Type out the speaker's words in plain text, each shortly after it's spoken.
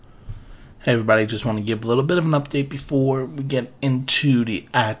Hey everybody, just want to give a little bit of an update before we get into the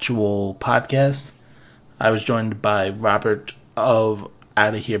actual podcast. I was joined by Robert of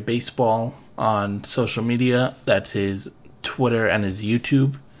Outta Here Baseball on social media. That's his Twitter and his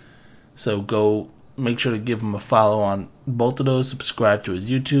YouTube. So go make sure to give him a follow on both of those. Subscribe to his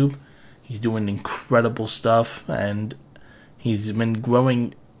YouTube. He's doing incredible stuff and he's been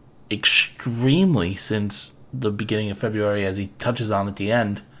growing extremely since the beginning of February, as he touches on at the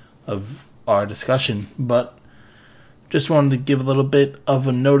end of our discussion. But just wanted to give a little bit of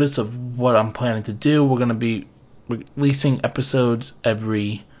a notice of what I'm planning to do. We're going to be releasing episodes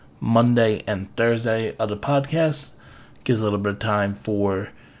every Monday and Thursday of the podcast. Gives a little bit of time for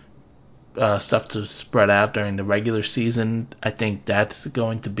stuff to spread out during the regular season. I think that's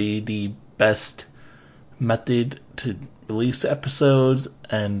going to be the best method to release episodes,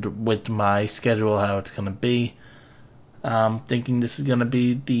 and with my schedule, how it's going to be, I'm thinking this is going to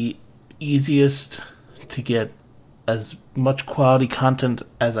be the easiest to get as much quality content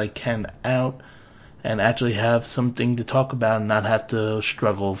as I can out and actually have something to talk about and not have to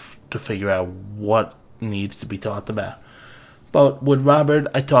struggle to figure out what needs to be talked about. But with Robert,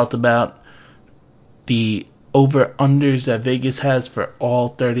 I talked about the over-unders that Vegas has for all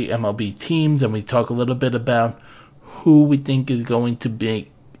 30 MLB teams, and we talk a little bit about who we think is going to be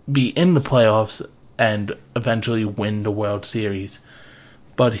in the playoffs and eventually win the World Series.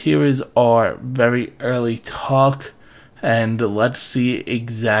 But here is our very early talk, and let's see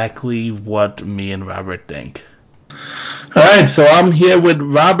exactly what me and Robert think. Alright, so I'm here with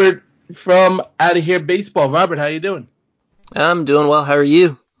Robert from Outta Here Baseball. Robert, how you doing? I'm doing well. How are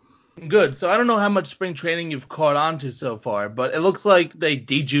you? Good. So I don't know how much spring training you've caught on to so far, but it looks like they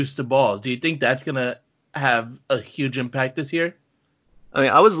de-juiced the balls. Do you think that's going to have a huge impact this year? I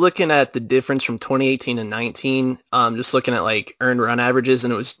mean, I was looking at the difference from 2018 and 19, just looking at like earned run averages,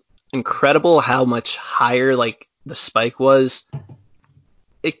 and it was incredible how much higher like the spike was.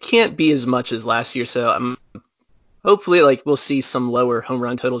 It can't be as much as last year, so hopefully like we'll see some lower home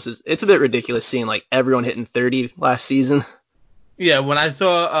run totals. It's a bit ridiculous seeing like everyone hitting 30 last season. Yeah, when I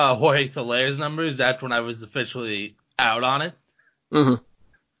saw Jorge Soler's numbers, that's when I was officially out on it. Mm-hmm.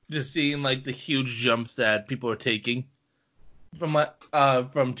 Just seeing like the huge jumps that people are taking from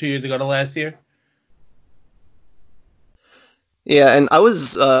 2 years ago to last year. Yeah, and I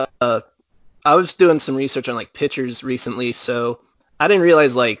was doing some research on like pitchers recently, so I didn't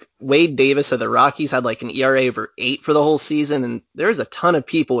realize like Wade Davis of the Rockies had like an ERA over 8 for the whole season, and there's a ton of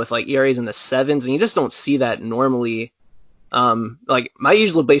people with like ERAs in the sevens, and you just don't see that normally. Like my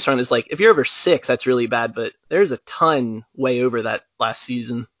usual base run is like if you're over 6, that's really bad, but there's a ton way over that last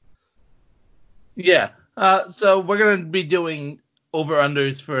season. Yeah. So we're gonna be doing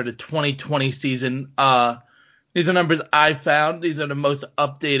over-unders for the 2020 season. These are numbers I found. These are the most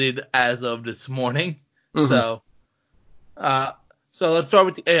updated as of this morning. Mm-hmm. Uh, so let's start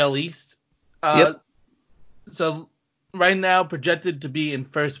with the AL East. Yep. So right now projected to be in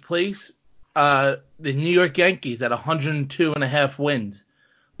first place, the New York Yankees at 102.5 wins.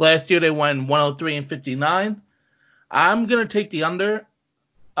 Last year they won 103 and 59. I'm gonna take the under,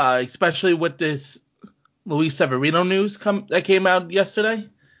 especially with this Luis Severino news that came out yesterday,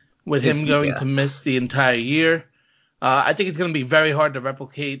 with him going Yeah. to miss the entire year. I think it's going to be very hard to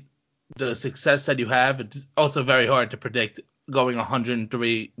replicate the success that you have. It's also very hard to predict going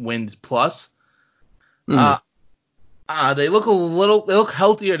 103 wins plus. Mm-hmm. They look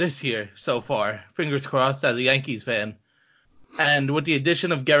healthier this year so far. Fingers crossed as a Yankees fan. And with the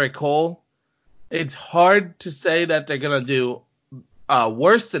addition of Gerrit Cole, it's hard to say that they're going to do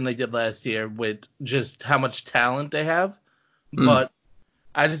worse than they did last year with just how much talent they have. Mm. But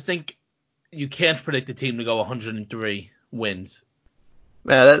I just think you can't predict a team to go 103 wins.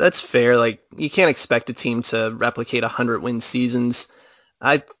 Yeah, that's fair. Like you can't expect a team to replicate 100 win seasons.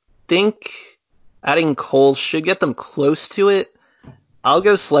 I think adding Cole should get them close to it. I'll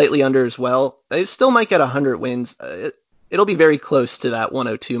go slightly under as well. They still might get 100 wins. It'll be very close to that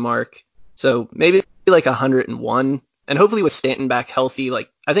 102 mark. So maybe like 101. And hopefully with Stanton back healthy,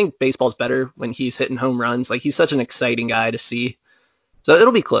 like I think baseball's better when he's hitting home runs. Like he's such an exciting guy to see. So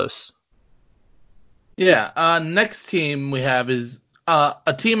it'll be close. Yeah. Next team we have is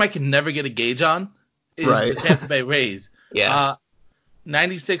a team I can never get a gauge on is the Right. Tampa Bay Rays. Yeah.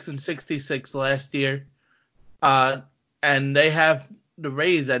 96 and 66 last year. And they have the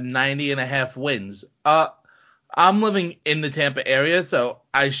Rays at 90.5 wins. I'm living in the Tampa area, so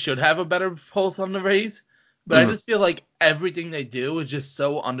I should have a better pulse on the Rays. But I Mm, just feel like everything they do is just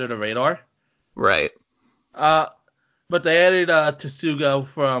so under the radar. right. Uh, but they added Tsugo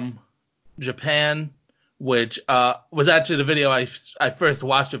from Japan, which was actually the video I first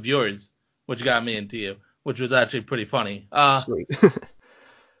watched of yours which got me into you, which was actually pretty funny. Sweet.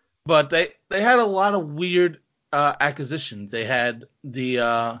 But they had a lot of weird acquisitions. They had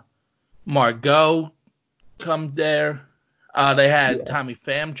the Margot come there. They had Yeah. Tommy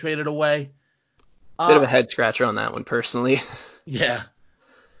Pham traded away. Bit of Uh, a head scratcher on that one, personally. yeah,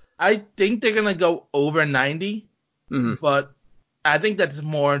 I think they're gonna go over 90, Mhm. but I think that's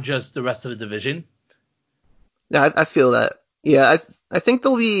more just the rest of the division. Yeah, I feel that. Yeah, I think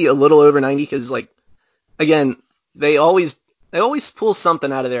they'll be a little over 90 because, like, again, they always they always pull something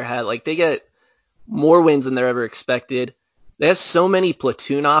out of their hat. Like, they get more wins than they're ever expected. They have so many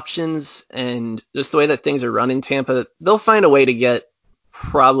platoon options, and just the way that things are run in Tampa, they'll find a way to get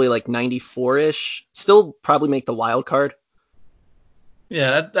probably like 94-ish. Still probably make the wild card.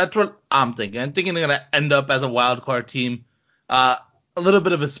 Yeah, that's what I'm thinking. I'm thinking they're gonna end up as a wild card team. Uh, a little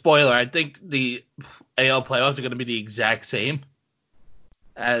bit of a spoiler. I think the AL playoffs are gonna be the exact same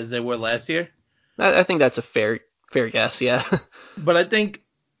as they were last year. I think that's a fair guess. Yeah. But I think,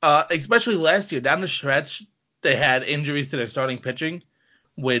 especially last year, down the stretch, they had injuries to their starting pitching.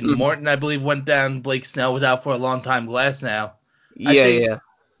 When Mhm. Morton, I believe, went down, Blake Snell was out for a long time. Glass now. I Yeah, think yeah.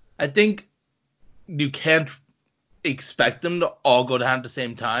 I think you can't expect them to all go down at the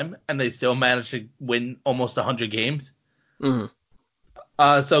same time, and they still managed to win almost 100 games. Mhm.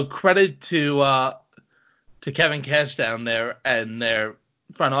 So credit to Kevin Cash down there and their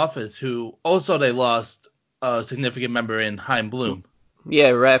front office, who also they lost a significant member in Heim Bloom. Yeah,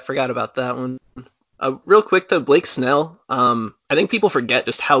 right. I forgot about that one. Real quick though, Blake Snell. I think people forget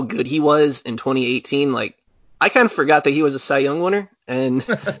just how good he was in 2018. Like, I kind of forgot that he was a Cy Young winner, and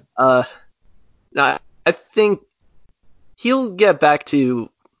uh, I think he'll get back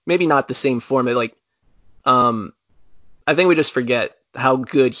to maybe not the same form. But like, um, I think we just forget how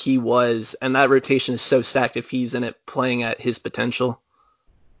good he was, and that rotation is so stacked if he's in it playing at his potential.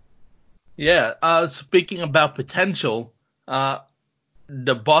 Yeah. Speaking about potential, uh,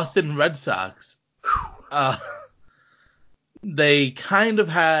 the Boston Red Sox, uh, they kind of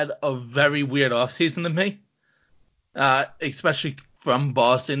had a very weird offseason to me, especially from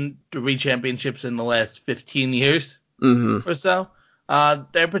Boston, 3 championships in the last 15 years Hmm. or so.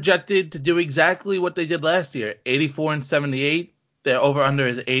 They're projected to do exactly what they did last year, 84 and 78. Their over under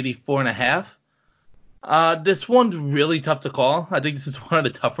is 84 and a half. This one's really tough to call. I think this is one of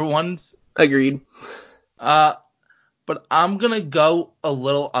the tougher ones. Agreed. Uh, but I'm gonna go a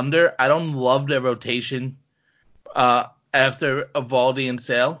little under. I don't love their rotation after Evaldi and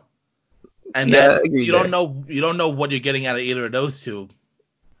Sale, and Yeah, that's agreed there. you don't know what you're getting out of either of those two.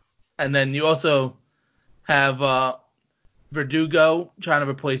 And then you also have Verdugo trying to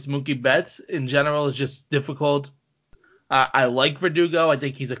replace Mookie Betts. In general, is just difficult. I like Verdugo. I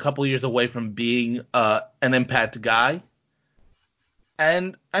think he's a couple years away from being an impact guy.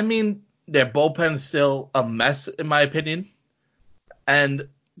 And I mean, their bullpen's still a mess in my opinion. And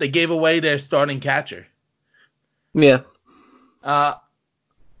they gave away their starting catcher. Yeah. Uh,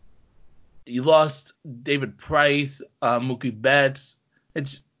 you lost David Price, Mookie Betts.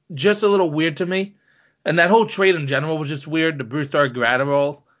 It's just a little weird to me. And that whole trade in general was just weird. The Brewstar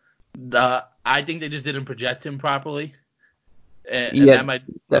Gratterall, I think they just didn't project him properly, and Yeah, that might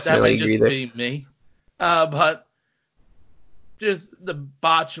definitely agree just there. be me. But just the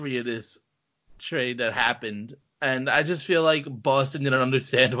botchery of this trade that happened, and I just feel like Boston didn't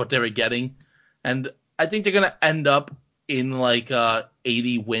understand what they were getting, and I think they're gonna end up in like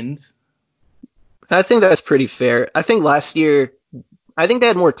 80 wins. I think that's pretty fair. I think last year, I think they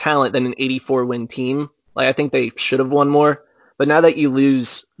had more talent than an 84 win team. Like, I think they should have won more. But now that you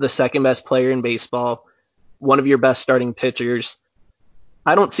lose the second best player in baseball, one of your best starting pitchers,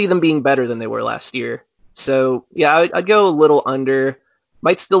 I don't see them being better than they were last year. So yeah, I'd go a little under.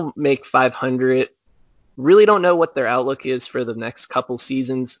 Might still make 500. Really don't know what their outlook is for the next couple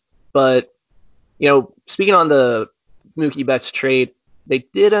seasons. But speaking on the Mookie Betts trade, they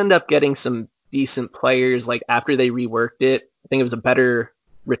did end up getting some decent players. Like, after they reworked it, I think it was a better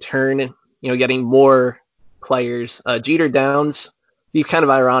return. Getting more players. Jeter Downs, be kind of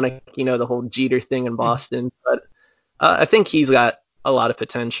ironic, the whole Jeter thing in Boston, but I think he's got a lot of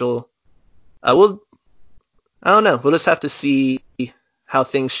potential. We'll I don't know. We'll just have to see how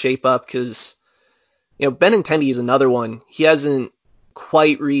things shape up because Benintendi is another one. He hasn't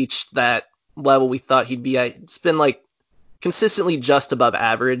quite reached that level we thought he'd be at. It's been like consistently just above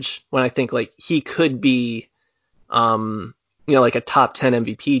average when I think like he could be like a top 10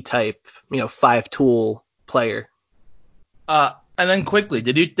 MVP type, five tool player. And then quickly,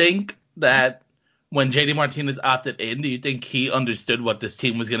 did you think that when JD Martinez opted in, do you think he understood what this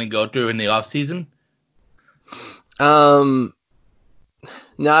team was going to go through in the offseason? Um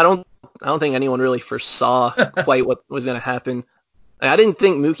no, I don't think anyone really foresaw quite what was going to happen. I didn't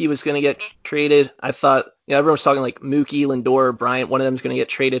think Mookie was going to get traded. I thought, everyone was talking like Mookie, Lindor, Bryant, one of them is going to get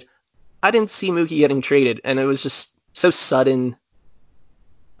traded. I didn't see Mookie getting traded, and it was just so sudden.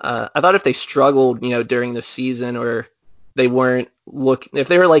 I thought if they struggled, during the season, or they weren't if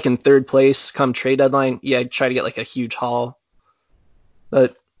they were like in third place come trade deadline, I'd try to get like a huge haul.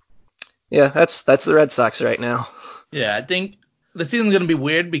 But yeah, that's the Red Sox right now. Yeah, I think the season's going to be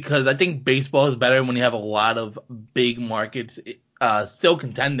weird because I think baseball is better when you have a lot of big markets still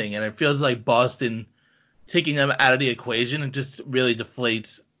contending, and it feels like Boston taking them out of the equation and just really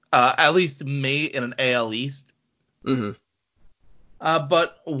deflates at least me in an AL East. Mm-hmm.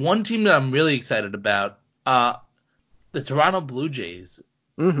 But one team that I'm really excited about, the Toronto Blue Jays.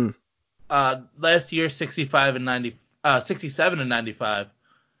 Mm-hmm. Last year, 67 and 95.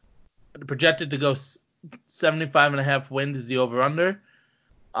 Projected to go 75.5 wins is the over/under.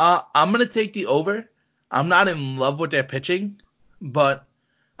 I'm going to take the over. I'm not in love with their pitching, but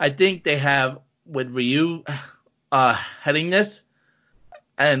I think they have, with Ryu heading this,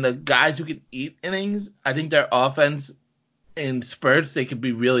 and the guys who can eat innings, I think their offense in spurts, they could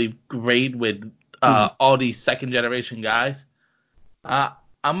be really great with all these second-generation guys.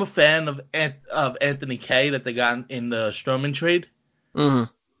 I'm a fan of Anthony Kay that they got in the Stroman trade.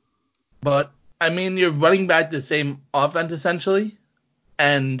 Mm-hmm. But, I mean, you're running back the same offense, essentially.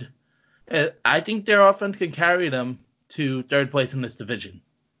 And I think their offense can carry them to third place in this division.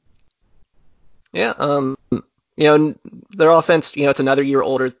 Yeah, their offense, it's another year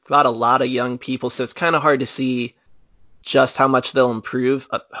older, got a lot of young people, so it's kind of hard to see just how much they'll improve.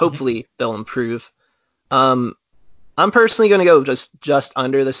 Hopefully they'll improve. I'm personally going to go just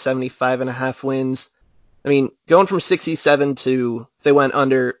under the 75.5 wins. I mean, going from 67 to they went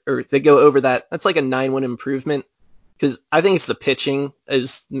under, or they go over that, that's like a 9-win improvement. Because I think it's the pitching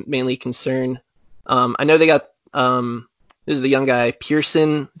is mainly concern. I know they got this is the young guy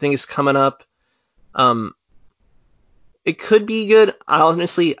Pearson, I think is coming up. It could be good. I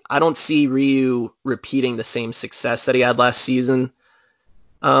don't see Ryu repeating the same success that he had last season.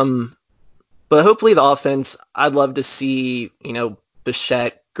 But hopefully the offense, I'd love to see,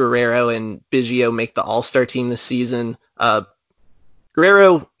 Bichette, Guerrero, and Biggio make the All-Star team this season.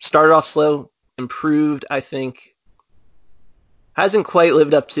 Guerrero started off slow, improved, I think. Hasn't quite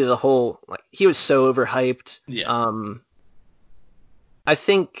lived up to the whole, he was so overhyped. Yeah. I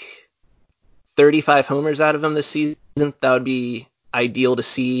think 35 homers out of him this season, that would be ideal to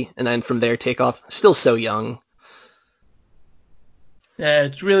see, and then from there take off. Still so young. Yeah,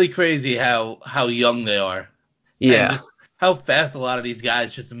 it's really crazy how young they are. Yeah. And just how fast a lot of these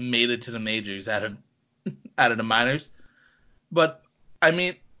guys just made it to the majors out of the minors. But, I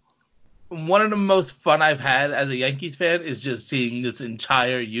mean, one of the most fun I've had as a Yankees fan is just seeing this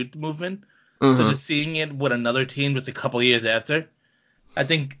entire youth movement. Mm-hmm. So just seeing it with another team just a couple years after, I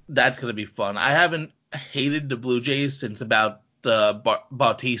think that's going to be fun. I haven't hated the Blue Jays since about the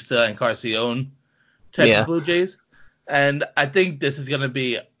Bautista and Carcione type of Blue Jays. And I think this is going to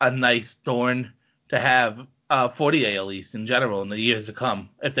be a nice thorn to have for the AL East in general in the years to come.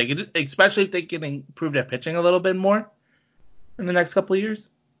 Especially if they can improve their pitching a little bit more in the next couple of years.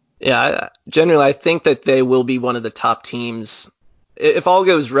 Yeah, generally, I think that they will be one of the top teams. If all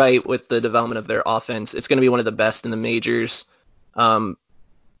goes right with the development of their offense, it's going to be one of the best in the majors.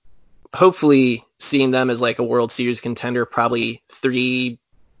 Hopefully, seeing them as like a World Series contender probably 3-4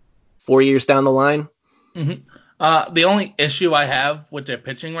 years down the line. Mm-hmm. The only issue I have with their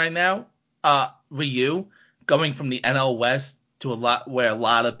pitching right now, Ryu, going from the NL West to where a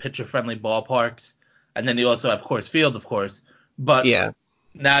lot of pitcher-friendly ballparks, and then you also have Coors Field, of course. But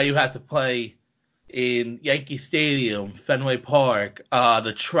now you have to play in Yankee Stadium, Fenway Park,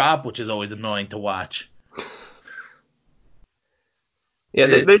 the Trop, which is always annoying to watch. Yeah,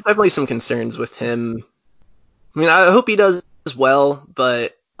 there's definitely some concerns with him. I mean, I hope he does well,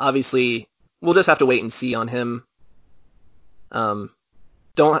 but obviously we'll just have to wait and see on him.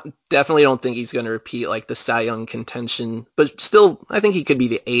 Definitely don't think he's going to repeat like the Cy Young contention, but still, I think he could be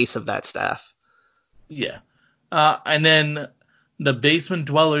the ace of that staff. Yeah. And then the basement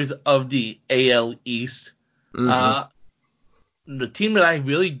dwellers of the AL East. The team that I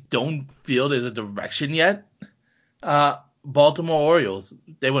really don't feel there's a direction yet. Baltimore Orioles.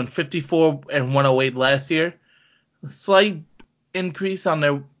 They went 54 and 108 last year. A slight increase on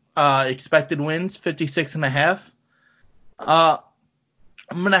their expected wins, 56.5.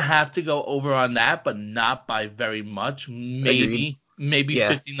 I'm gonna have to go over on that, but not by very much. Maybe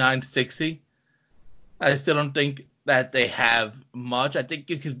 59-60. I still don't think that they have much. I think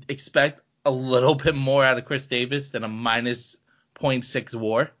you could expect a little bit more out of Chris Davis than a minus 0.6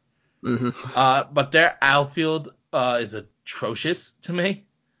 WAR. Hmm. But their outfield is atrocious to me.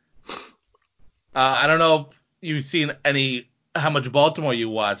 I don't know if you've seen how much Baltimore you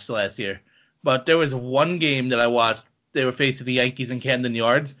watched last year, but there was one game that I watched. They were facing the Yankees in Camden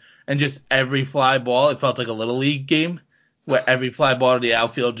Yards, and just every fly ball, it felt like a little league game, where every fly ball to the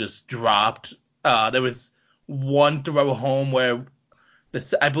outfield just dropped. There was one throw home where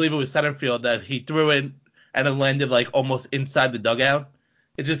I believe it was center field that he threw in and it landed like almost inside the dugout.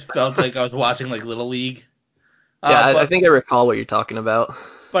 It just felt like I was watching like little league. Yeah, Uh, I but think I recall what you're talking about.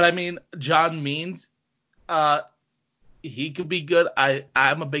 but I mean, John Means, uh, he could be good.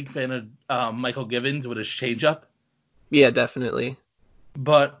 I'm a big fan of Michael Givens with his changeup, Yeah, definitely.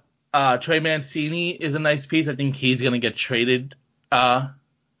 but Trey Mancini is a nice piece. I think he's gonna get traded uh,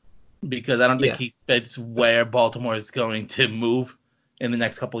 because I don't think Yeah. he fits where Baltimore is going to move in the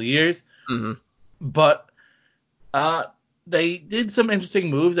next couple of years. Hmm. But uh, they did some interesting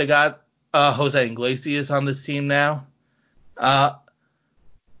moves. They got Jose Iglesias on this team now. Uh,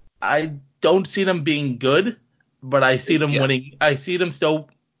 I don't see them being good, but I see them Yeah. winning. I see them still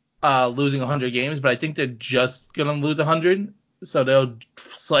losing 100 games, but I think they're just gonna lose 100, so they'll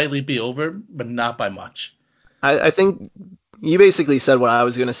slightly be over, but not by much. I think you basically said what I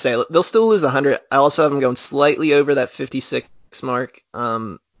was going to say. They'll still lose 100. I also have them going slightly over that 56 mark.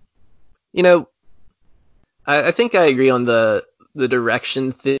 You know, I think I agree on the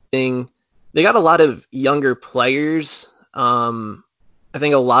direction thing. They got a lot of younger players. I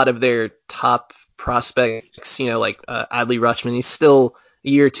think a lot of their top prospects, like Adley Rutschman, he's still a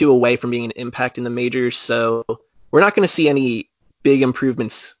year or two away from being an impact in the majors, so we're not going to see any big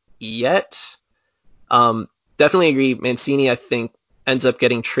improvements yet. Um, Definitely agree. Mancini, I think, ends up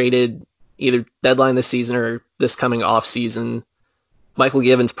getting traded either deadline this season or this coming off season. Michael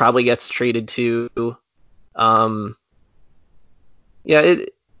Givens probably gets traded too. Um, yeah,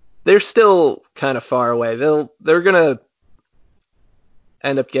 they're still kind of far away. They're gonna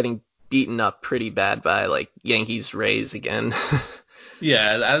end up getting beaten up pretty bad by like Yankees Rays again.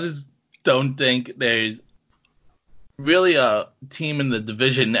 Yeah, I just don't think there's really a team in the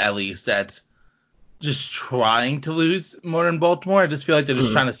division at least that's just trying to lose more than Baltimore. I just feel like they're just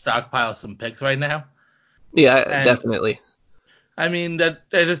Mhm. trying to stockpile some picks right now. Yeah, And definitely. I mean that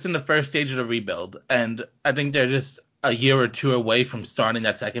they're just in the first stage of the rebuild, and I think they're just a year or two away from starting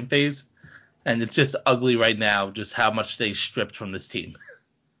that second phase. And it's just ugly right now, just how much they stripped from this team.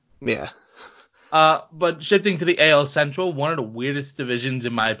 Yeah. But shifting to the AL Central, one of the weirdest divisions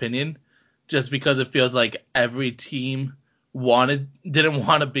in my opinion, just because it feels like every team didn't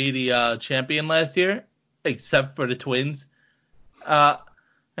want to be the champion last year, except for the Twins. Uh,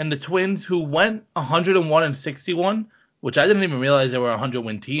 and the Twins who went 101 and 61, which I didn't even realize they were a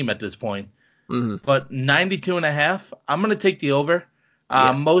 100-win team at this point. Hmm. But 92 and a half, I'm gonna take the over.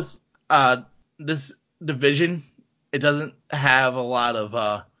 Yeah. Most this division, it doesn't have a lot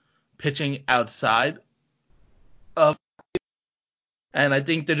of pitching outside of, and I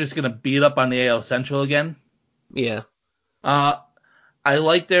think they're just gonna beat up on the AL Central again. Yeah. Uh, I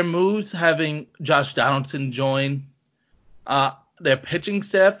like their moves having Josh Donaldson join. Their pitching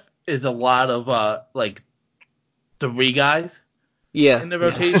staff is a lot of like three guys Yeah. in the Yeah.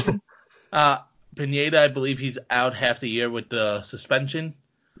 rotation. Uh, Pineda, I believe he's out half the year with the suspension,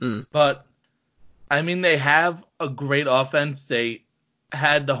 Mm. but I mean they have a great offense. They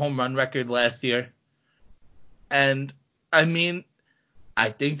had the home run record last year, and I mean I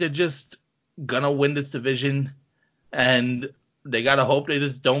think they're just gonna win this division, and they gotta hope they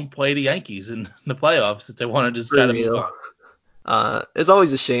just don't play the Yankees in the playoffs if they want to just For try to move real. on. It's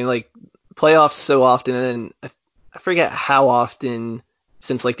always a shame. Like playoffs so often, and I forget how often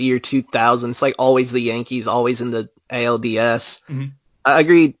since like the year 2000. It's like always the Yankees, always in the ALDS. Mhm. I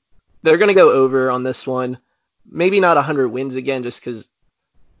agree. They're gonna go over on this one. Maybe not 100 wins again, just because.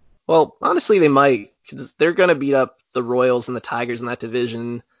 Well, honestly, they might, because they're gonna beat up the Royals and the Tigers in that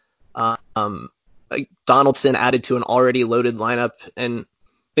division. Um, like Donaldson added to an already loaded lineup, and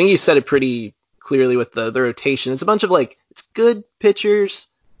I think you said it pretty clearly with the rotation. It's a bunch of like it's good pitchers,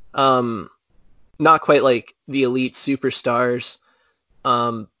 um, not quite like the elite superstars,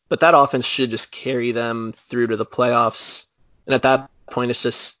 but that offense should just carry them through to the playoffs. And at that point, it's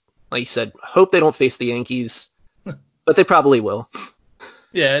just like you said, hope they don't face the Yankees, but they probably will.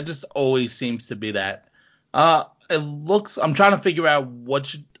 Yeah, it just always seems to be that. It looks. I'm trying to figure out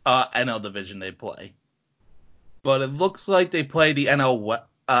which NL division they play, but it looks like they play the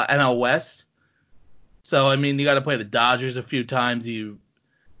NL West. So I mean, you got to play the Dodgers a few times. You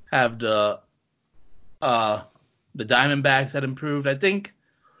have uh the Diamondbacks that improved.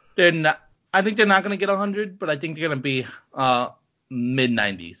 They're not. I think they're not going to get 100, but I think they're going to be mid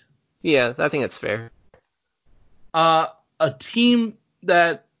 90s. Yeah, I think that's fair. A team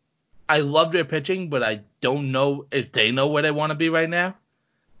that I love their pitching, but I don't know if they know where they want to be right now.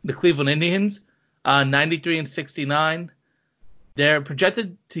 The Cleveland Indians, 93 and 69. They're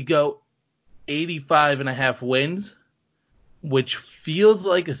projected to go 85 and a half wins, which feels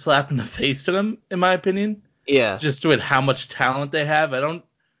like a slap in the face to them, in my opinion, Yeah. just with how much talent they have. I don't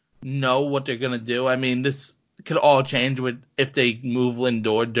know what they're gonna do. I mean, this could all change with if they move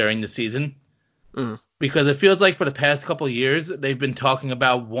Lindor during the season, Mm. because it feels like for the past couple of years they've been talking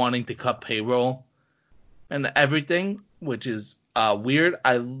about wanting to cut payroll and everything, which is weird.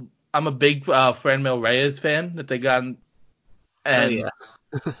 I'm a big Franmil Reyes fan that they got, Oh and yeah.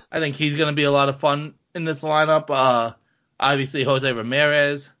 I think he's gonna be a lot of fun in this lineup. Obviously Jose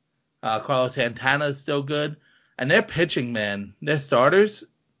Ramirez, Carlos Santana is still good, and their pitching, man, their starters,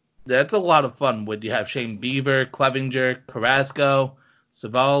 that's a lot of fun. Would you have Shane Bieber, Clevinger, Carrasco,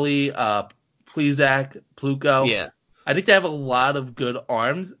 Savali, Plesac, Pluko? Yeah. I think they have a lot of good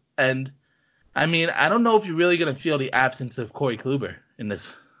arms, and I mean, I don't know if you're really going to feel the absence of Corey Kluber in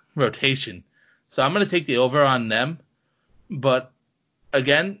this rotation. So I'm going to take the over on them. But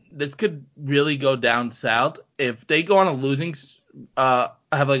again, this could really go down south. If they go on a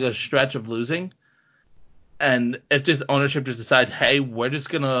have like a stretch of losing, and if this ownership just decide, hey, we're just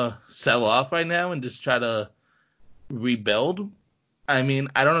going to sell off right now and just try to rebuild, I mean,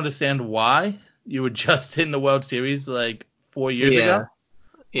 I don't understand why you were just in the World Series like 4 years Yeah. ago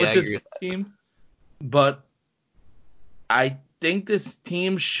Yeah, with I this agree with team. But I think this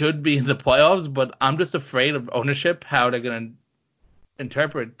team should be in the playoffs, but I'm just afraid of ownership, how they're going to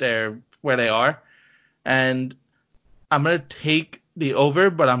interpret where they are. And I'm going to take the over,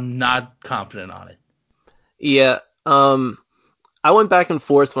 but I'm not confident on it. Yeah. I went back and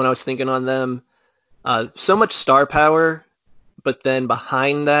forth when I was thinking on them. So much star power, but then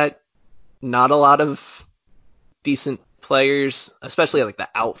behind that, not a lot of decent players, especially like the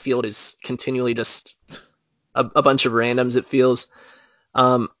outfield is continually just a bunch of randoms, it feels.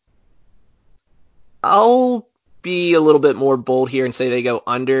 Um, I'll be a little bit more bold here and say they go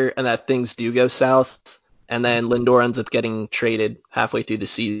under and that things do go south, and then Lindor ends up getting traded halfway through the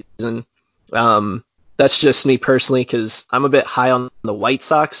season. That's just me personally because I'm a bit high on the White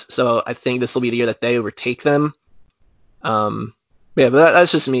Sox, so I think this will be the year that they overtake them. Yeah, but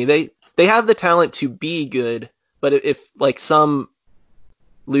that's just me. They have the talent to be good, but if like some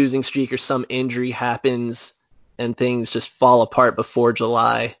losing streak or some injury happens and things just fall apart before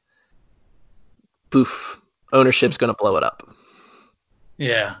July, poof, ownership's gonna blow it up.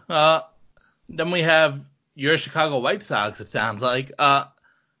 Yeah. Then we have your Chicago White Sox, it sounds like.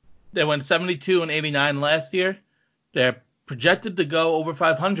 They went 72 and 89 last year. They're projected to go over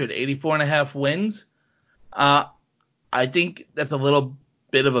 500, 84 and a half wins. Uh, I think that's a little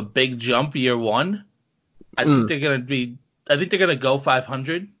bit of a big jump year one. I think Mm, they're gonna be. I think they're gonna go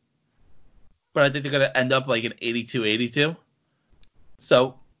 500, but I think they're gonna end up like an 82, 82.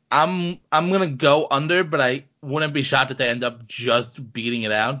 So I'm gonna go under, but I wouldn't be shocked if they end up just beating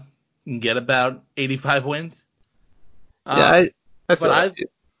it out and get about 85 wins. yeah, Uh, I but feel that too.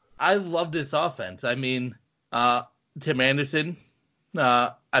 I love this offense. I mean, Tim Anderson,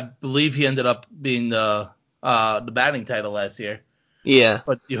 I believe he ended up being the batting title last year. Yeah,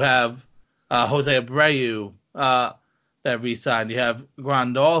 But you have Jose Abreu that re-signed. You have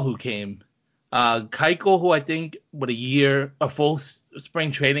Grandal who came. Keuchel, who I think with a full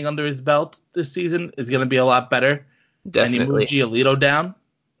spring training under his belt this season, is going to be a lot better. And you move definitely. Giolito down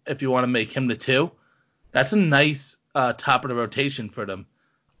if you want to make him the two. That's a nice top of the rotation for them.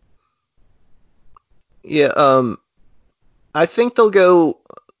 Yeah, I think they'll go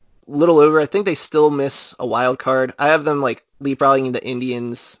a little over. I think they still miss a wild card. I have them like leapfrogging the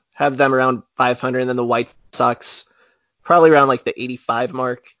Indians, have them around 500, and then the White Sox probably around like the 85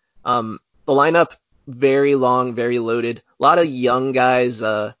 mark. The lineup very long, very loaded. A lot of young guys.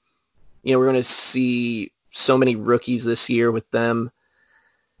 We're going to see so many rookies this year with them,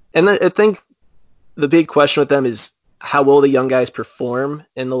 and I think the big question with them is how will the young guys perform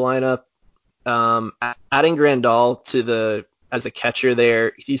in the lineup. Adding Grandal to the as the catcher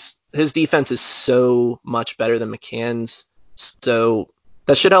there, his defense is so much better than McCann's, so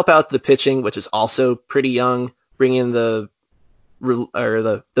that should help out the pitching, which is also pretty young. Bring in the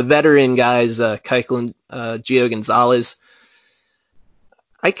veteran guys, Keuchel and Gio Gonzalez.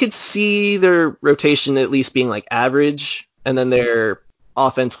 I could see their rotation at least being like average, and then their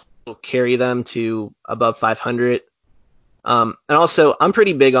offense will carry them to above 500. And also, I'm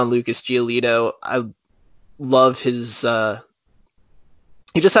pretty big on Lucas Giolito. I love his.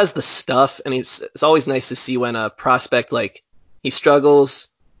 He just has the stuff, and it's always nice to see when a prospect like he struggles,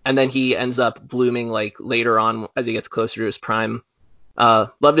 and then he ends up blooming like later on as he gets closer to his prime.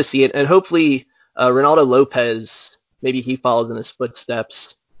 Love to see it, and hopefully Ronaldo Lopez, maybe he follows in his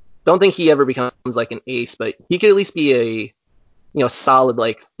footsteps. Don't think he ever becomes like an ace, but he could at least be a solid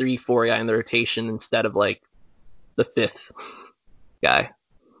like 3-4 guy in the rotation instead of like the fifth guy.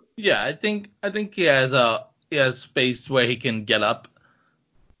 Yeah, I think he has space where he can get up.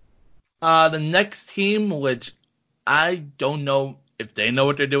 The next team, which I don't know if they know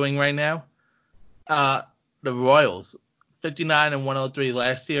what they're doing right now, uh, the Royals, 59 and 103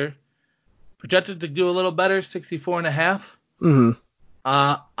 last year, projected to do a little better, 64 and a half. Mm-hmm.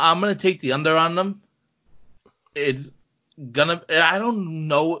 I'm gonna take the under on them. It's I don't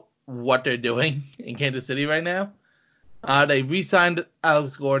know what they're doing in Kansas City right now. They re-signed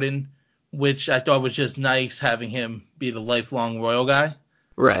Alex Gordon, which I thought was just nice having him be the lifelong Royal guy.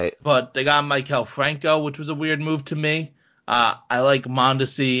 Right. But they got Maikel Franco, which was a weird move to me. I like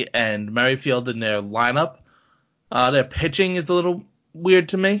Mondesi and Merrifield in their lineup. Their pitching is a little weird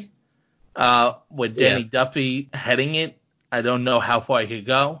to me. With Danny Duffy heading it, I don't know how far he could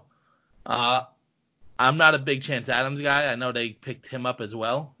go. I'm not a big Chance Adams guy. I know they picked him up as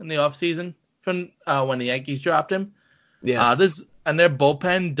well in the offseason from when the Yankees dropped him. Yeah. And their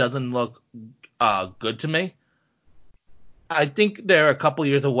bullpen doesn't look good to me. I think they're a couple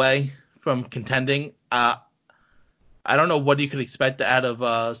years away from contending. I don't know what you could expect out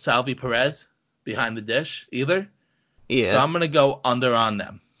of Salvi Perez behind the dish either. So Yeah. I'm gonna go under on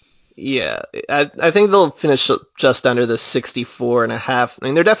them. Yeah. I think they'll finish just under the 64 and a half. I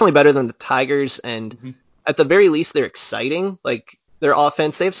mean, they're definitely better than the Tigers, and Mm-hmm. at the very least, they're exciting. Like their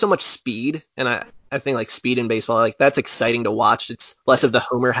offense, they have so much speed, and I think like speed in baseball, like that's exciting to watch. It's less of the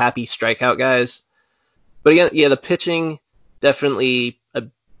homer happy strikeout guys. But again, yeah, the pitching definitely a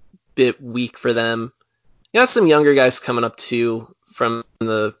bit weak for them. You got some younger guys coming up too from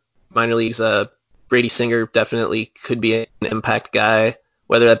the minor leagues. Brady Singer definitely could be an impact guy,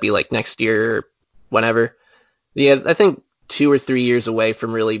 whether that be like next year or whenever. Yeah, I think 2 or 3 years away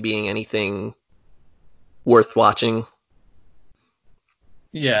from really being anything worth watching.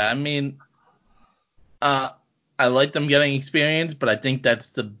 Yeah, I mean, uh, I like them getting experience, but I think that's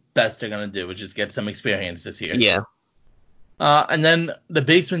the best they're gonna do, is just get some experience this year. Yeah, And then the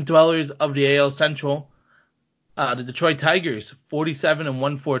basement dwellers of the AL Central, the Detroit Tigers, 47 and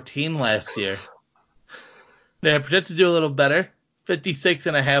 114 last year. They're projected to do a little better, 56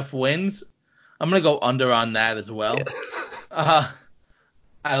 and a half wins. I'm gonna go under on that as yeah, well. Uh,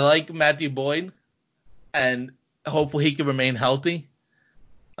 I like Matthew Boyd, and hopefully he can remain healthy.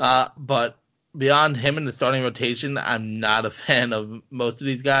 But beyond him in the starting rotation, I'm not a fan of most of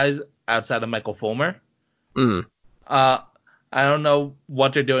these guys outside of Michael Fulmer. mm, Uh, I don't know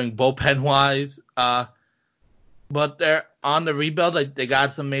what they're doing bullpen wise. But they're on the rebuild. Like they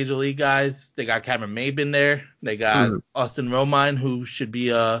got some major league guys. They got Cameron Maben there. They got mm, Austin Romine, who should be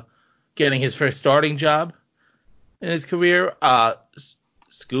getting his first starting job in his career.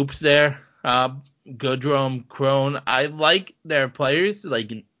 Scoops there. Goodrum, Crone. I like their players,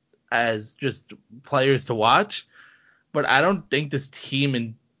 like as just players to watch, but I don't think this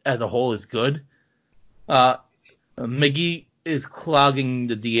team as a whole is good. Uh, Miggy is clogging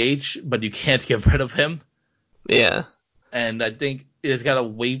the DH, but you can't get rid of him. yeah, And I think he's got to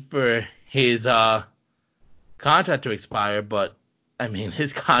wait for his contract to expire. But I mean,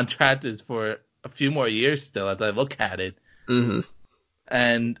 his contract is for a few more years still, as I look at it. mm,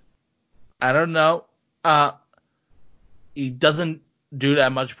 And I don't know. Uh, he doesn't do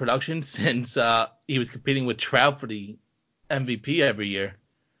that much production since he was competing with Trout for the MVP every year.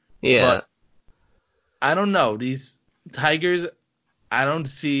 yeah, But I don't know. These Tigers, I don't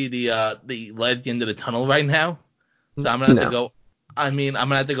see the light at the end of the tunnel right now. So I'm gonna have to no, go. I mean, I'm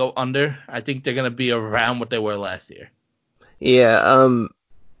gonna have to go under. I think they're gonna be around what they were last year. yeah.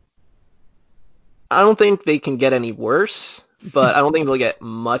 I don't think they can get any worse, but I don't think they'll get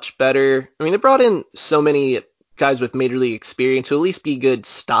much better. I mean, they brought in so many guys with major league experience to at least be good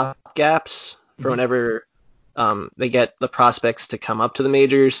stopgaps for Mhm. whenever they get the prospects to come up to the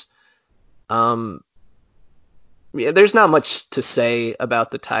majors. Um, yeah, there's not much to say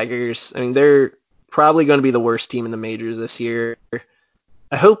about the Tigers. I mean, they're probably going to be the worst team in the majors this year.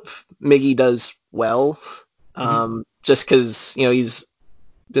 I hope Miggy does well, Mhm. just because he's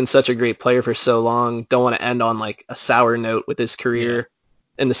been such a great player for so long. Don't want to end on like a sour note with his Yeah. career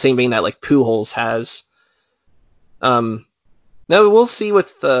in the same vein that like Pujols has. Um, no, we'll see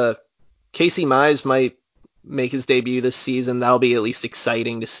with Casey Mize might make his debut this season. That'll be at least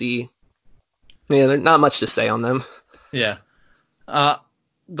exciting to see. Yeah, there's not much to say on them. Yeah. Uh,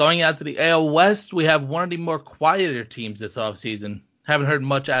 Going out to the AL West, we have one of the more quieter teams this offseason. haven't heard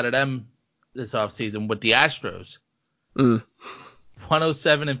much out of them this offseason with the Astros. Mm.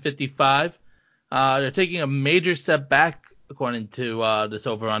 107-55. They're taking a major step back according to this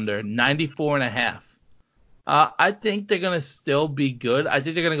over-under, 94.5. I think they're going to still be good. I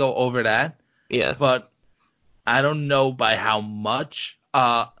think they're going to go over that. Yeah. But I don't know by how much.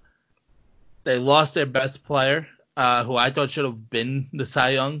 They lost their best player, who I thought should have been the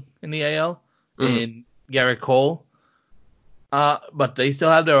Cy Young in the AL, in Garrett Cole. But they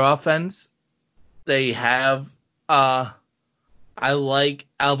still have their offense. They have, I like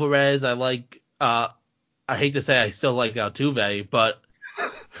Alvarez. I hate to say I still like Altuve, but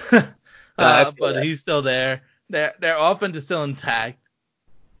but he's still there. Their offense is still intact.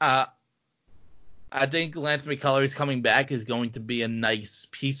 I think Lance McCullers coming back is going to be a nice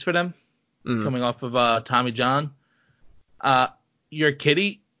piece for them, coming off of Tommy John. Your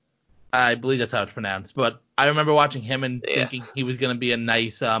Kitty, I believe that's how it's pronounced, but I remember watching him and thinking he was going to be a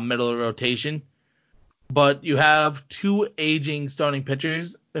nice middle of rotation. But you have two aging starting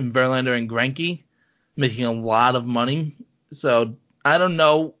pitchers in Verlander and Greinke making a lot of money. So I don't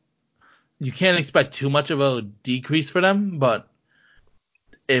know. You can't expect too much of a decrease for them, but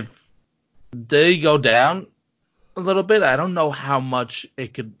if they go down a little bit, I don't know how much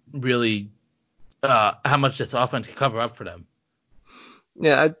it could really, how much this offense could cover up for them.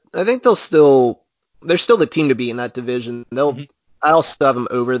 Yeah, I think they're still the team to beat in that division. I also have them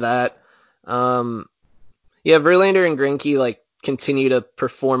over that. Verlander and Greinke continue to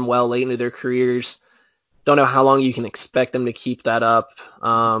perform well late into their careers. Don't know how long you can expect them to keep that up.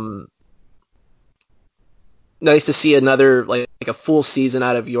 Nice to see another a full season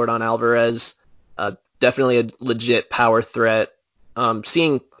out of Yordan Alvarez. Definitely a legit power threat.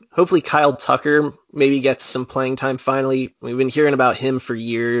 Seeing hopefully Kyle Tucker maybe gets some playing time finally. We've been hearing about him for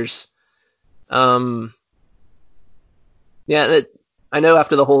years. I know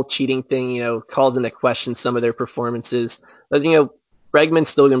after the whole cheating thing, calls into question some of their performances. But, Bregman's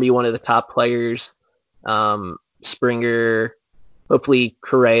still going to be one of the top players. Springer, hopefully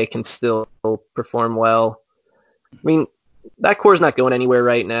Correa can still perform well. I mean, that core's not going anywhere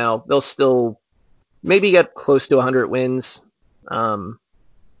right now. They'll still maybe get close to 100 wins.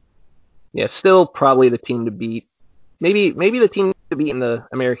 Still probably the team to beat. Maybe the team to beat in the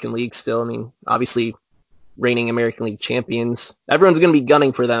American League still. I mean, obviously reigning American League champions. Everyone's going to be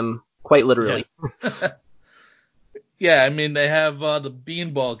gunning for them, quite literally. Yeah, I mean, they have the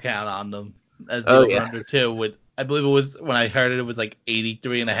beanball count on them as the over-under too. With, I believe it was, when I heard it was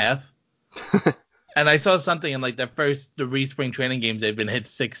 83.5. And I saw something in the re-spring training games, they've been hit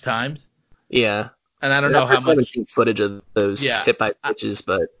 6 times. Yeah. And I don't know how much. I haven't seen footage of those hit by pitches,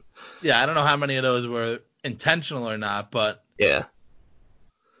 but. Yeah, I don't know how many of those were intentional or not, but. Yeah.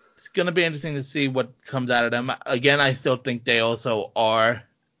 It's going to be interesting to see what comes out of them. Again, I still think they also are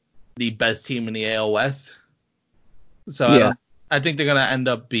the best team in the AL West. So I think they're going to end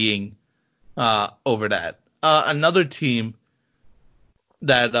up being over that. Another team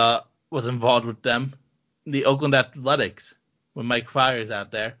that was involved with them, the Oakland Athletics, with Mike Fiers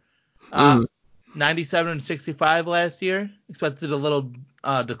out there. 97-65 last year. Expected a little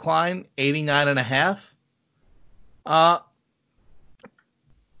decline, 89.5.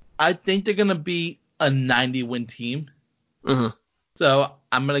 I think they're going to be a 90-win team. So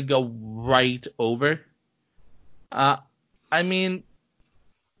I'm going to go right over. I mean,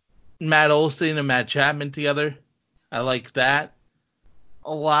 Matt Olson and Matt Chapman together, I like that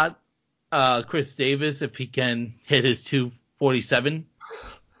a lot. Chris Davis, if he can hit his 247.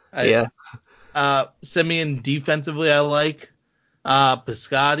 Simeon defensively, I like.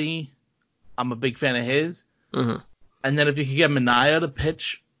 Piscotty, I'm a big fan of his. And then if you could get Manaea to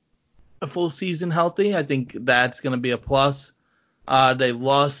pitch a full season healthy, I think that's going to be a plus. They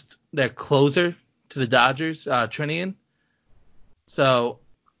lost their closer to the Dodgers, Trinian. So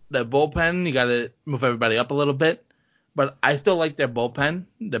the bullpen, you got to move everybody up a little bit. But I still like their bullpen,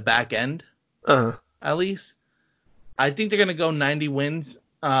 the back end, at least. I think they're going to go 90 wins.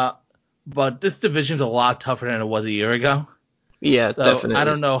 But this division's a lot tougher than it was a year ago. Yeah, so definitely. I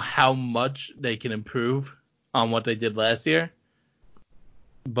don't know how much they can improve on what they did last year.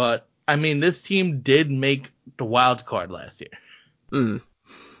 But, I mean, this team did make the wild card last year.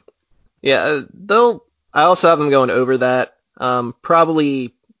 Yeah, I also have them going over that.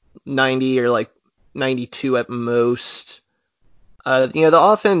 Probably 90 or 92 at most. The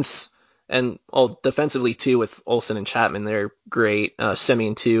offense and defensively too with Olson and Chapman, they're great.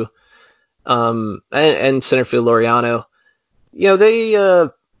 Semien too. And center field Laureano. I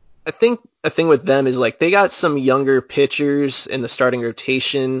think a thing with them is they got some younger pitchers in the starting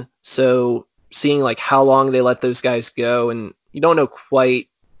rotation, so seeing how long they let those guys go and you don't know quite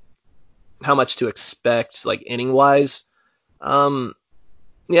how much to expect, like inning wise.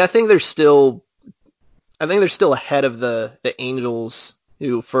 Yeah, I think they're still ahead of the Angels,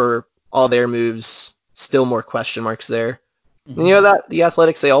 who for all their moves, still more question marks there. And Mhm. that the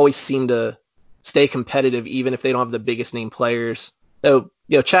Athletics, they always seem to stay competitive even if they don't have the biggest name players. So,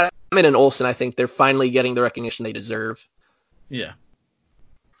 Chapman and Olsen, I think they're finally getting the recognition they deserve. Yeah.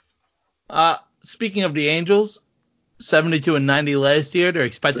 Speaking of the Angels, 72 and 90 last year. They're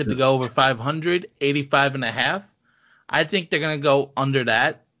expected to go over 500, 85 and a half. I think they're going to go under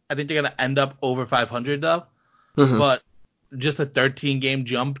that. I think they're going to end up over 500 though. Hmm. But just a 13 game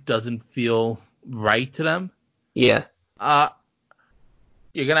jump doesn't feel right to them. Yeah. Uh,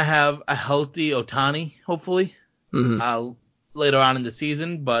 you're going to have a healthy Otani, hopefully, Hmm. uh, later on in the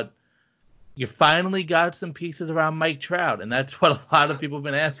season. But you finally got some pieces around Mike Trout, and that's what a lot of people have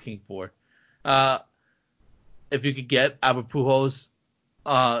been asking for. Uh, if you could get Albert Pujols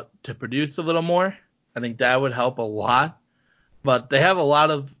to produce a little more, I think that would help a lot. But they have a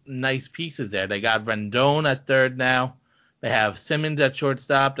lot of nice pieces there. They got Rendon at third now. They have Simmons at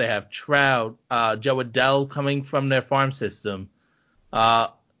shortstop. They have Trout, Joe Adell coming from their farm system. Uh,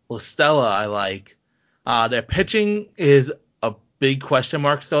 Listella, I like. Their pitching is a big question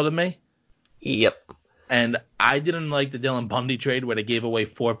mark still to me. Yep. And I didn't like the Dylan Bundy trade where they gave away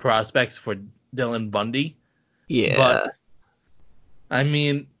 4 prospects for Dylan Bundy. But, Yeah. I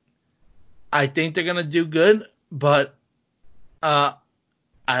mean, I think they're going to do good, but uh,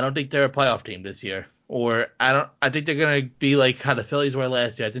 I don't think they're a playoff team this year. Or I think they're going to be like how the Phillies were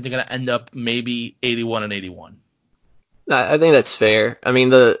last year. I think they're going to end up maybe 81 and 81. I think that's fair. I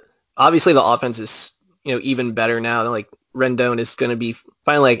mean, obviously the offense is even better now. Like Rendon is going to be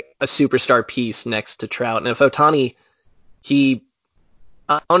finally like a superstar piece next to Trout, and if Otani, he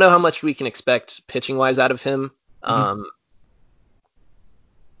I don't know how much we can expect pitching wise out of him. Mm-hmm.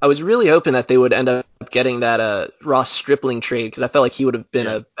 I was really hoping that they would end up getting that Ross Stripling trade because I felt like he would have been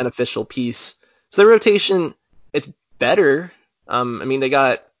Yeah. a beneficial piece. So the rotation, it's better. I mean, they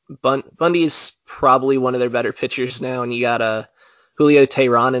got Bundy's probably one of their better pitchers now, and you got Julio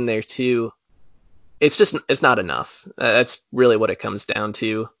Teheran in there too. It's not enough. That's really what it comes down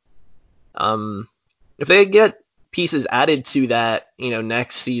to. Um, if they get pieces added to that,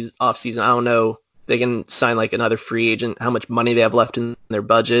 next season off season, I don't know. They can sign like another free agent, how much money they have left in their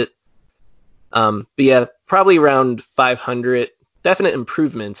budget. But yeah, probably around 500. Definite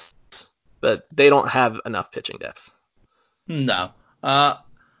improvements, but they don't have enough pitching depth. No. Uh,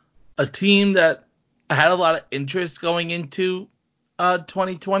 a team that had a lot of interest going into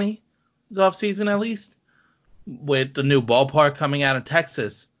 2020 offseason at least, with the new ballpark coming out of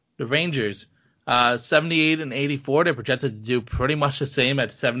Texas, the Rangers, 78 and 84. They're projected to do pretty much the same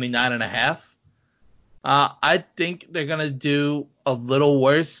at 79 and a half. I think they're gonna do a little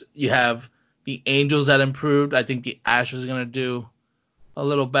worse. You have the Angels that improved. I think the Astros are gonna do a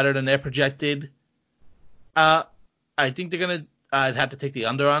little better than they're projected. Uh, I think they're gonna. I'd have to take the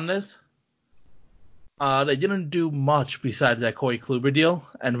under on this. They didn't do much besides that Corey Kluber deal,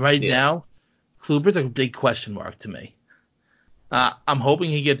 and right Yeah. now, Kluber's a big question mark to me. I'm hoping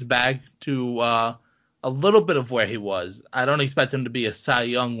he gets back to a little bit of where he was. I don't expect him to be a Cy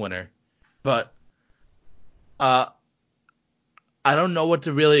Young winner, but uh, I don't know what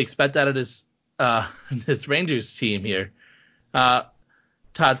to really expect out of this this Rangers team here. Uh,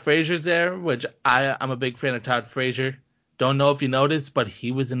 Todd Frazier's there, which I'm a big fan of Todd Frazier. Don't know if you noticed, but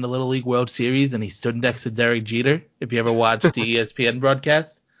he was in the Little League World Series and he stood next to Derek Jeter. If you ever watched the ESPN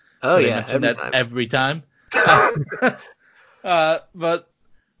broadcast, Oh where they yeah, mention every that time. every time. But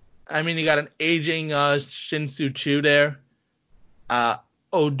I mean, you got an aging Shin-Soo Choo there. Uh,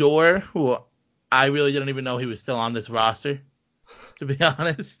 Odor, who I really didn't even know he was still on this roster, to be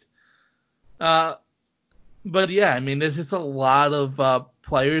honest. Uh, but yeah, I mean, there's just a lot of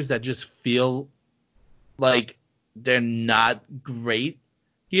players that just feel like they're not great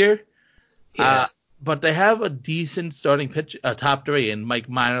here. Yeah. But they have a decent starting pitch, top 3 in Mike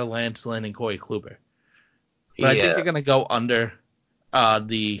Minor, Lance Lynn, and Corey Kluber. But I think Yeah. they're going to go under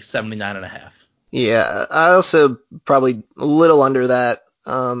the 79 and a half. Yeah. I also probably a little under that.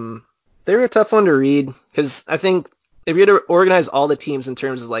 They're a tough one to read because I think if you had to organize all the teams in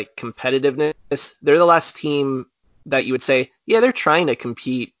terms of like competitiveness, they're the last team that you would say, yeah, they're trying to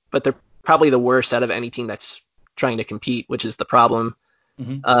compete, but they're probably the worst out of any team that's trying to compete, which is the problem.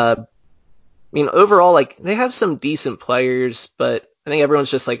 Mm-hmm. I mean, overall, like they have some decent players, but I think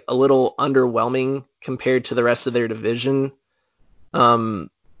everyone's just like a little underwhelming compared to the rest of their division. Um,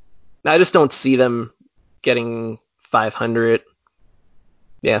 I just don't see them getting 500.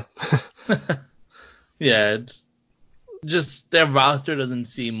 Yeah. Yeah, Just their roster doesn't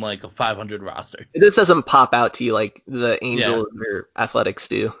seem like a 500 roster. It just doesn't pop out to you like the Yeah. Angels or Athletics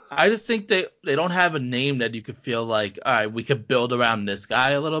do. I just think they don't have a name that you could feel like, all right, we could build around this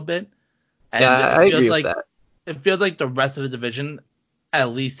guy a little bit. Yeah, And I agree with that. it feels like the rest of the division at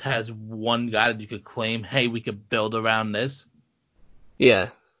least has one guy that you could claim, hey, we could build around this. Yeah.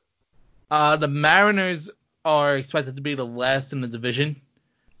 The Mariners are expected to be the last in the division.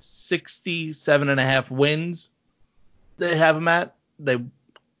 67.5 wins they have them at. They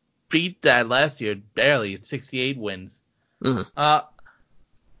beat that last year barely at 68 wins. Hmm. I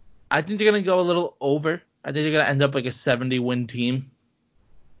think they're going to go a little over. I think they're going to end up like a 70 win team.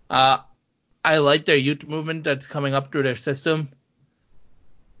 Uh, I like their youth movement that's coming up through their system.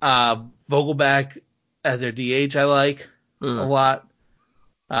 Vogelback as their DH, I like a Hmm. lot.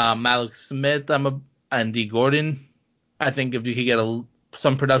 Malik Smith, and D Gordon. I think if you could get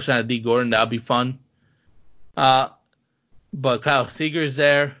some production out of D Gordon, that would be fun. But Kyle Seager's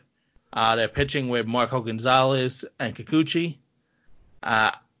there. They're pitching with Marco Gonzalez and Kikuchi.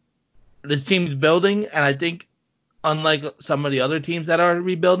 Uh, this team's building, and I think unlike some of the other teams that are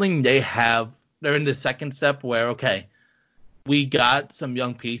rebuilding, they're in the second step where, okay, we got some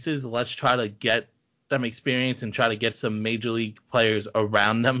young pieces. Let's try to get them experience and try to get some major league players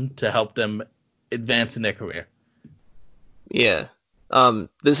around them to help them advance in their career. Yeah.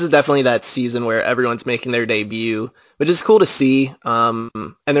 This is definitely that season where everyone's making their debut, which is cool to see.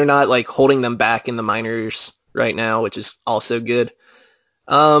 And they're not like holding them back in the minors right now, which is also good.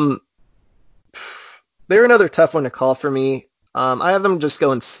 Um, they're another tough one to call for me. I have them just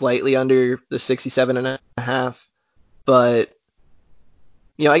going slightly under the 67 and a half, but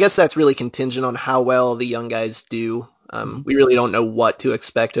I guess that's really contingent on how well the young guys do. Mhm. We really don't know what to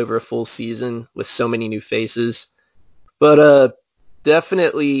expect over a full season with so many new faces. But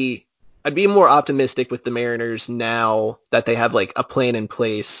definitely, I'd be more optimistic with the Mariners now that they have like a plan in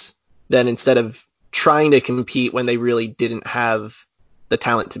place than instead of trying to compete when they really didn't have the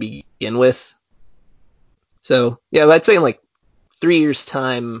talent to begin with. So yeah, I'd say in like 3 years'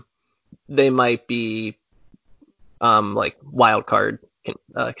 time, they might be like wild card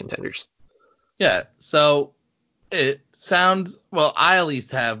contenders. Yeah, so it sounds well. I at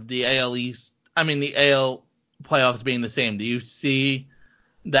least have the AL East. I mean, the AL playoffs being the same. Do you see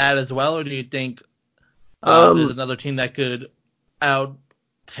that as well, or do you think there's Um, another team that could out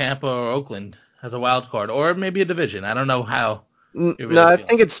Tampa or Oakland as a wild card, or maybe a division? I don't know how you're No, really I feeling.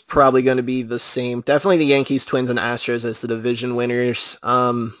 think it's probably going to be the same. Definitely the Yankees, Twins, and Astros as the division winners.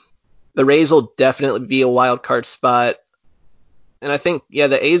 The Rays will definitely be a wild card spot, and I think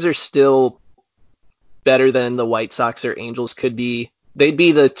the A's are still better than the White Sox or Angels could be. They'd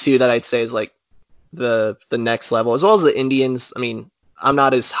be the two that I'd say is like the next level, as well as the Indians. I mean, I'm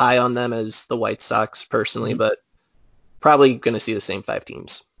not as high on them as the White Sox personally, Mhm. but probably going to see the same 5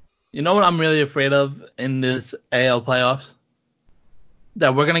 teams. You know what I'm really afraid of in this AL playoffs?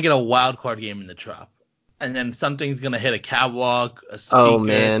 That we're gonna get a wild card game in the Trop, and then something's gonna hit a catwalk, a Oh speaker,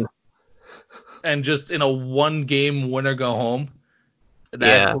 man, and just in a one game winner go home. That's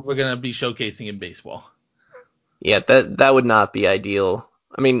yeah, what we're gonna be showcasing in baseball. yeah, that would not be ideal.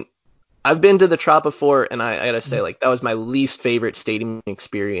 I mean, I've been to the Trop before, and I gotta say, like, that was my least favorite stadium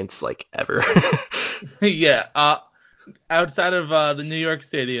experience, like, ever. Yeah. Outside of the New York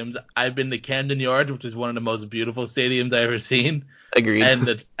stadiums, I've been to Camden Yards, which is one of the most beautiful stadiums I've ever seen, Agreed.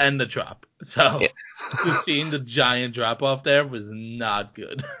 and the Trop. So Yeah. just seeing the giant drop off there was not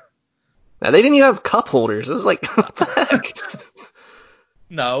good. Now, they didn't even have cup holders. It was like, what the heck?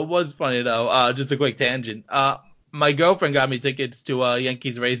 No, it was funny though. Just a quick tangent. My girlfriend got me tickets to a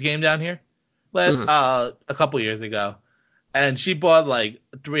Yankees Rays game down here, Mhm. a couple years ago, and she bought like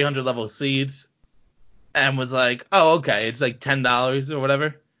 300 level seats and was like, "Oh, okay, it's like $10 or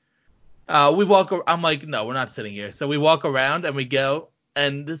whatever." I'm like, "No, we're not sitting here." So we walk around and we go,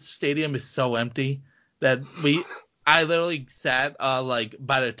 and this stadium is so empty that I literally sat like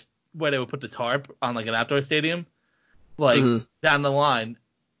where they would put the tarp on like an outdoor stadium, like Mhm. down the line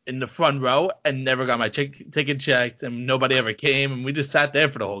in the front row, and never got my ticket checked, and nobody ever came, and we just sat there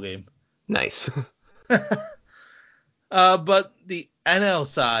for the whole game. Nice. But the NL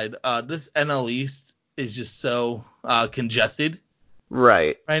side, this NL East is just so congested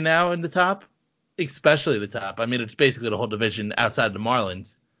Right. right now in the top, especially the top. I mean, it's basically the whole division outside the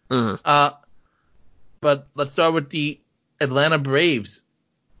Marlins. Mhm. Uh, but let's start with the Atlanta Braves.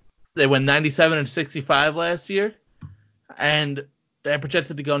 They went 97 and 65 last year, and they're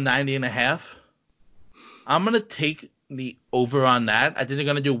projected to go 90 and a half. I'm gonna take the over on that. I think they're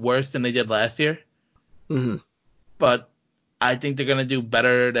gonna do worse than they did last year, Mhm. but I think they're gonna do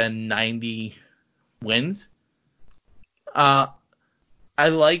better than 90 wins. Uh, I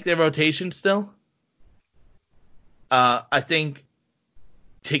like their rotation still. I think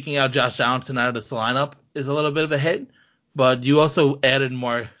taking out Josh Johnson out of this lineup is a little bit of a hit, but you also added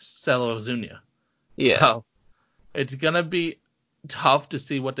Marcelo Ozuna. Yeah. So it's going to be tough to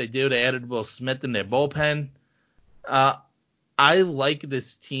see what they do. They added Will Smith in their bullpen. Uh, I like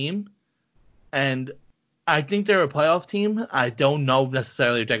this team, and I think they're a playoff team. I don't know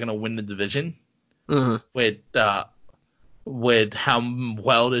necessarily if they're going to win the division Hmm. with how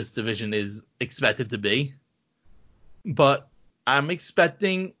well this division is expected to be. But I'm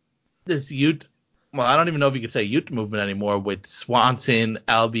expecting this youth. Well, I don't even know if you could say youth movement anymore with Swanson,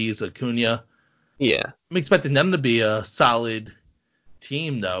 Albies, Acuna. Yeah. I'm expecting them to be a solid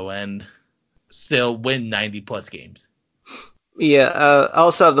team though, and still win 90 plus games. Yeah, I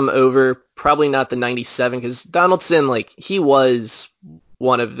also have them over, probably not the 97, because Donaldson, like, he was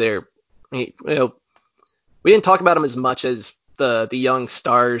one of their, we didn't talk about him as much as the young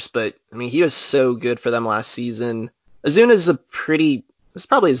stars, but, I mean, he was so good for them last season. Azuna's it's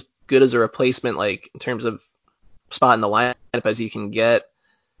probably as good as a replacement, like, in terms of spot in the lineup as you can get.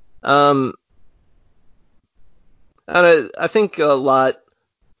 Um, I think a lot,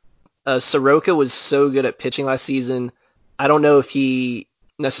 Soroka was so good at pitching last season. I don't know if he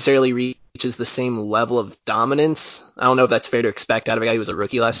necessarily reaches the same level of dominance. I don't know if that's fair to expect out of a guy who was a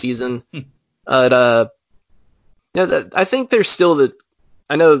rookie last season. But yeah, I think they're still the.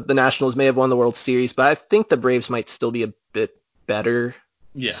 I know the Nationals may have won the World Series, but I think the Braves might still be a bit better.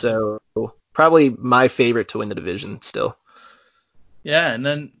 Yeah. So probably my favorite to win the division still. Yeah, and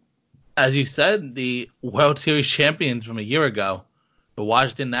then as you said, the World Series champions from a year ago, the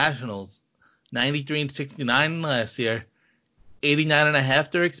Washington Nationals, 93 and 69 last year, 89 and a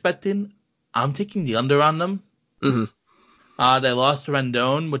half they're expecting. I'm taking the under on them. Hmm. They lost to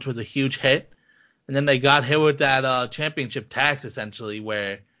Rendon, which was a huge hit. And then they got hit with that championship tax, essentially,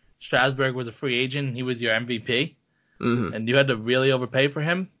 where Strasburg was a free agent. He was your MVP. Hmm. And you had to really overpay for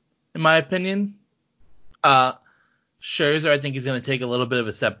him, in my opinion. Uh, Scherzer, I think, is going to take a little bit of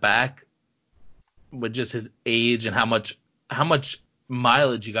a step back with just his age and how much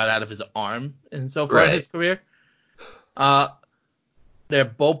mileage he got out of his arm and so far in Right. his career. Uh, their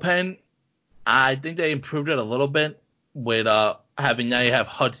bullpen, I think they improved it a little bit with having now you have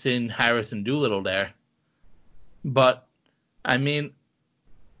Hudson, Harris, and Doolittle there. But I mean,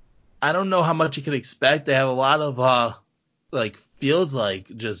 I don't know how much you could expect. They have a lot of like feels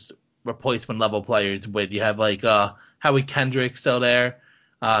like just replacement level players. With you have like Howie Kendrick still there.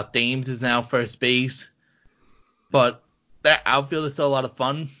 Thames is now first base, but that outfield is still a lot of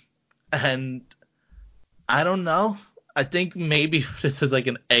fun. And I don't know. I think maybe if this was like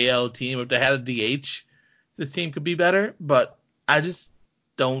an AL team, if they had a DH, this team could be better. But I just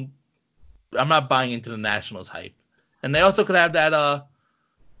don't. I'm not buying into the Nationals hype. And they also could have that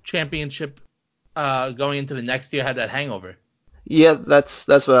championship going into the next year, have that hangover. Yeah, that's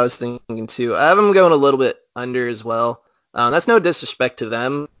what I was thinking too. I have them going a little bit under as well. That's no disrespect to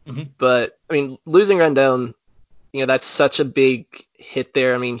them, Hmm. but I mean, losing Rendon, that's such a big hit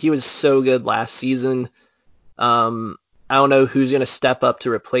there. I mean, he was so good last season. I don't know who's going to step up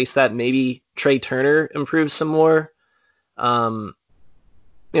to replace that. Maybe Trey Turner improves some more. Um,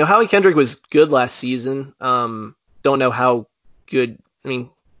 Howie Kendrick was good last season. Don't know how good. I mean,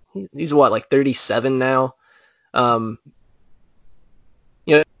 he's what, like 37 now. Um,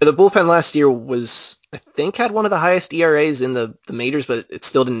 the bullpen last year was, I think, had one of the highest ERAs in the majors, but it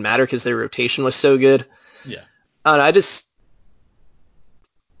still didn't matter because their rotation was so good. Yeah. I just,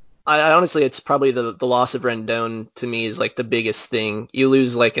 I honestly, it's probably the loss of Rendon to me is like the biggest thing. You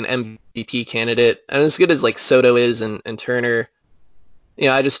lose like an MVP candidate, and as good as like Soto is and Turner,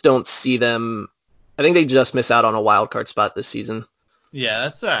 I just don't see them. I think they just miss out on a wild card spot this season. Yeah,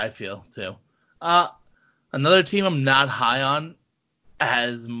 that's what I feel too. Uh, Another team I'm not high on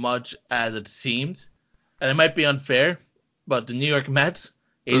as much as it seems, and it might be unfair, but the New York Mets,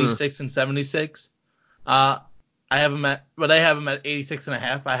 Mm, 86 and 76. Uh, I have them at 86 and a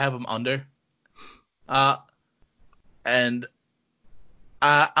half. I have them under. Uh, and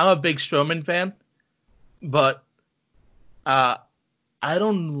I'm a big Stroman fan, but uh, I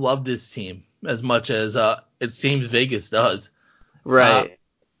don't love this team as much as it seems Vegas does. Uh, right.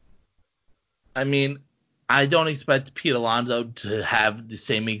 I mean, I don't expect Pete Alonso to have the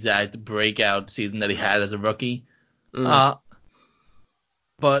same exact breakout season that he had as a rookie. Mm, Uh,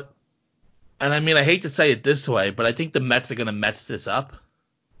 but, and I mean, I hate to say it this way, but I think the Mets are going to Mets this up.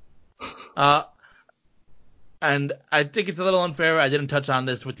 Uh, and I think it's a little unfair. I didn't touch on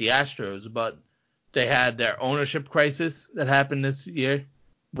this with the Astros, but they had their ownership crisis that happened this year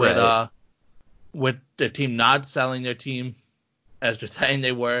with right. with their team not selling their team as they're saying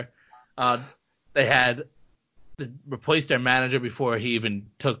they were. They had to replace their manager before he even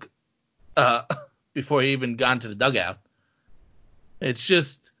got into the dugout. It's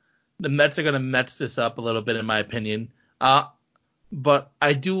just the Mets are going to mess this up a little bit, in my opinion. But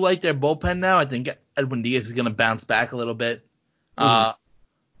I do like their bullpen now. I think Edwin Diaz is going to bounce back a little bit.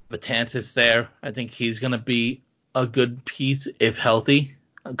 Betances there. I think he's going to be a good piece if healthy,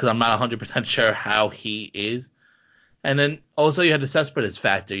 because I'm not 100% sure how he is. And then also you had the Cespedes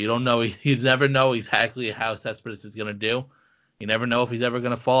factor. You don't know. You never know exactly how Cespedes is going to do. You never know if he's ever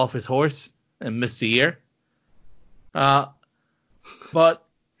going to fall off his horse and miss the year. But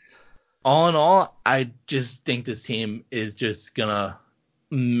all in all, I just think this team is just going to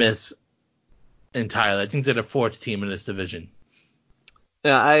miss entirely. I think they're the fourth team in this division.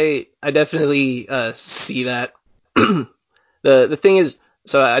 Yeah, I definitely see that. The thing is,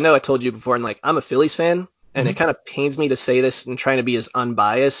 so I know I told you before, and like I'm a Phillies fan, and it kind of pains me to say this and trying to be as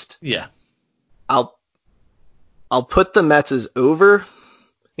unbiased. Yeah. I'll put the Mets as over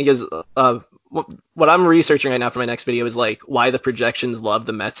because what I'm researching right now for my next video is like why the projections love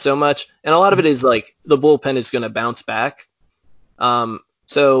the Mets so much, and a lot of it is like the bullpen is going to bounce back.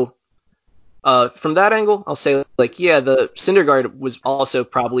 So from that angle, I'll say like yeah, the Syndergaard was also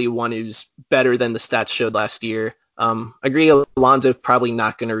probably one who's better than the stats showed last year. Agree, Alonso probably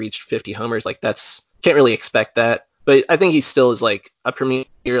not going to reach 50 homers. Like that's can't really expect that, but I think he still is like a premier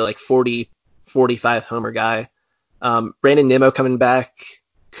like 40, 45 homer guy. Brandon Nimmo coming back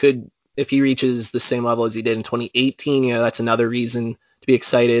could, if he reaches the same level as he did in 2018, that's another reason to be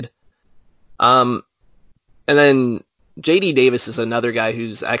excited. And then JD Davis is another guy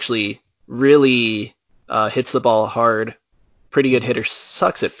who's actually really hits the ball hard, pretty good hitter,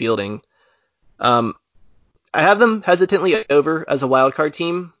 sucks at fielding. I have them hesitantly over as a wild card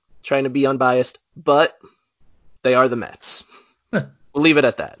team, trying to be unbiased, but they are the Mets. We'll leave it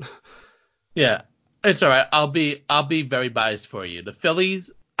at that. Yeah, it's all right. I'll be very biased for you. The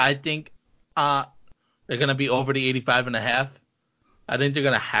Phillies, I think, they're gonna be over the 85.5. I think they're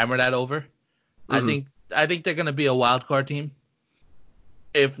gonna hammer that over. I think they're gonna be a wild card team,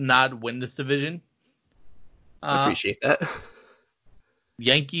 if not win this division. I appreciate that.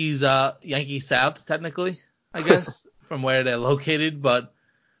 Yankees South, technically, I guess, from where they're located. But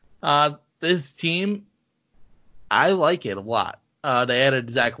this team, I like it a lot. They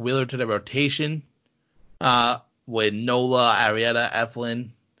added Zach Wheeler to the rotation with Nola, Arrieta, Eflin.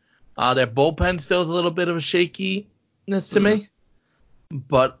 Their bullpen still is a little bit of a shakiness to me.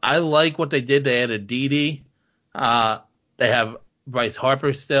 But I like what they did. They added Didi. They have Bryce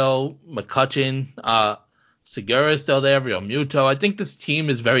Harper still, McCutchen, Segura is still there, Real Muto. I think this team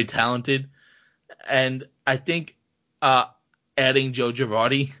is very talented. And I think adding Joe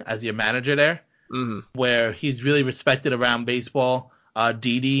Girardi as your manager there, where he's really respected around baseball.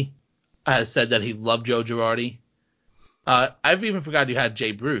 Didi has said that he loved Joe Girardi. I've even forgot you had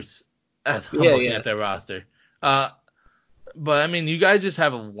Jay Bruce as I'm looking at their roster. But, I mean, you guys just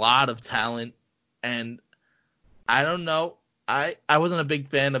have a lot of talent. And I don't know. I wasn't a big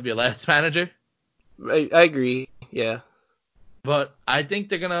fan of your last manager. I agree, yeah. But I think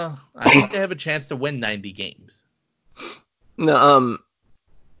they have a chance to win 90 games. No,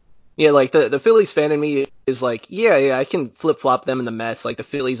 yeah, like the Phillies fan in me is like, yeah, I can flip-flop them in the Mets. Like the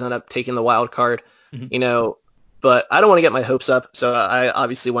Phillies end up taking the wild card, but I don't want to get my hopes up. So I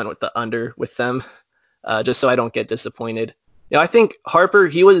obviously went with the under with them, just so I don't get disappointed. I think Harper,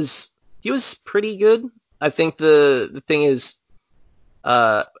 he was pretty good. I think the thing is,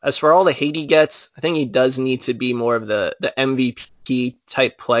 as for all the hate he gets, I think he does need to be more of the MVP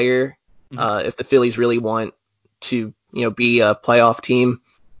type player if the Phillies really want to be a playoff team.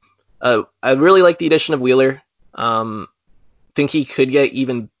 I really like the addition of Wheeler. Think he could get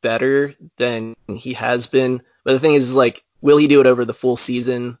even better than he has been. But the thing is, like, will he do it over the full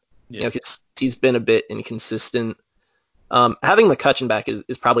season? Yeah. 'Cause he's been a bit inconsistent. Having McCutchen back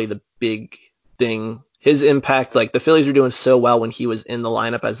is probably the big thing. His impact, like the Phillies were doing so well when he was in the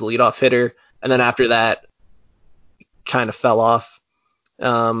lineup as the leadoff hitter, and then after that, kind of fell off. I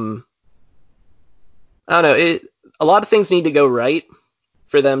don't know. A lot of things need to go right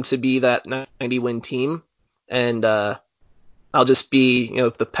for them to be that 90-win team, and I'll just be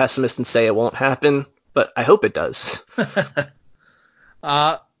the pessimist and say it won't happen, but I hope it does.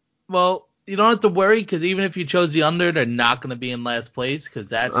 Well, you don't have to worry, because even if you chose the under, they're not going to be in last place, because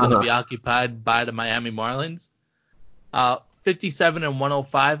that's going to be occupied by the Miami Marlins. 57 and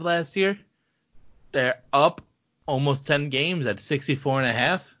 105 last year. They're up almost 10 games at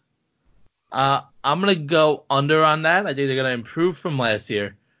 64.5. I'm going to go under on that. I think they're going to improve from last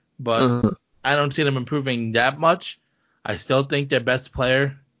year, but I don't see them improving that much. I still think their best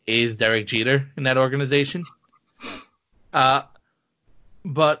player is Derek Jeter in that organization. But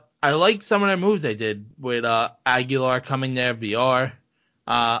I like some of their moves they did with Aguilar coming there, VR.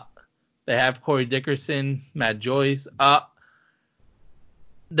 They have Corey Dickerson, Matt Joyce.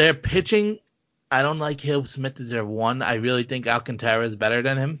 Their pitching, I don't like Caleb Smith as their one. I really think Alcantara is better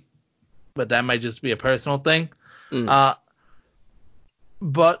than him, but that might just be a personal thing.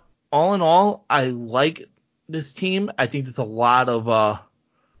 But all in all, I like this team. I think there's a lot of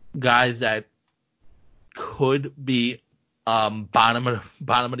guys that could be bottom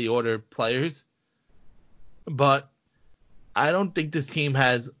of the order players, but I don't think this team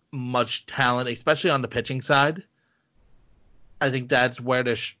has much talent, especially on the pitching side. I think that's where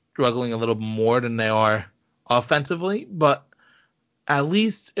they're struggling a little more than they are offensively, but at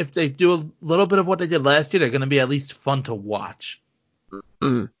least if they do a little bit of what they did last year, they're going to be at least fun to watch.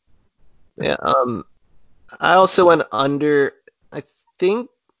 Yeah. I also went under. I think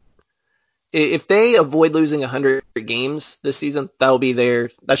if they avoid losing 100 games this season,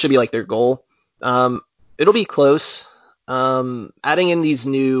 that should be like their goal. It'll be close. Adding in these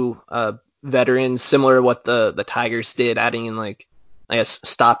new veterans, similar to what the Tigers did, adding in like, I guess,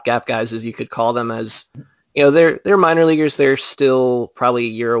 stopgap guys, as you could call them, as you know, they're minor leaguers. They're still probably a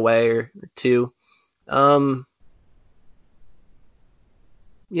year away or two.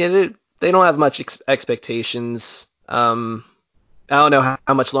 Yeah, they don't have much expectations. I don't know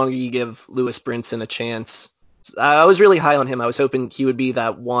how much longer you give Lewis Brinson a chance. I was really high on him. I was hoping he would be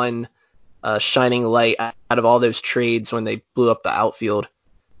that one shining light out of all those trades when they blew up the outfield.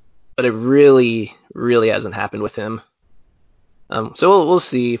 But it really, really hasn't happened with him. So we'll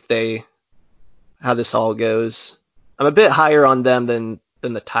see how this all goes. I'm a bit higher on them than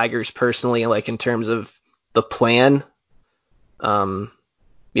the Tigers personally, like in terms of the plan.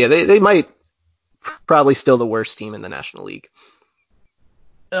 Yeah, they might probably still the worst team in the National League.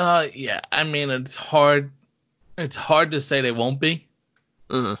 Yeah, I mean it's hard to say they won't be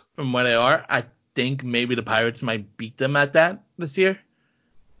from where they are. I think maybe the Pirates might beat them at that this year.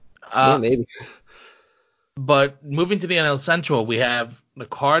 Yeah, maybe. But moving to the NL Central, we have the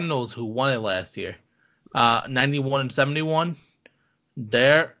Cardinals who won it last year, 91 and 71.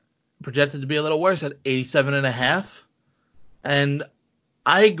 They're projected to be a little worse at 87.5. And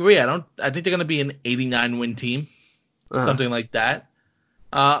I agree. I think they're going to be an 89 win team, something like that.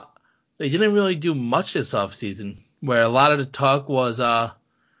 They didn't really do much this offseason, where a lot of the talk was the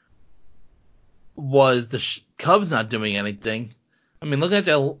Cubs not doing anything. I mean, looking at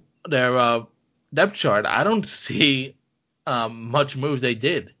their depth chart, I don't see much moves they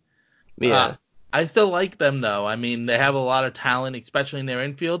did. Yeah. I still like them though. I mean, they have a lot of talent, especially in their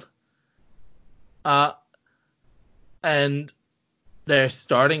infield. And they're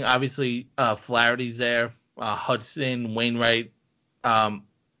starting, obviously, Flaherty's there, Hudson, Wainwright,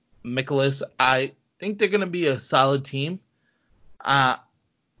 Mikolas. I think they're going to be a solid team.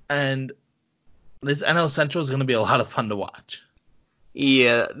 And this NL Central is going to be a lot of fun to watch.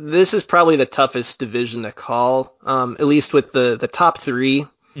 Yeah, this is probably the toughest division to call, at least with the top three.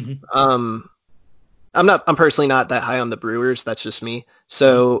 I'm personally not that high on the Brewers. That's just me.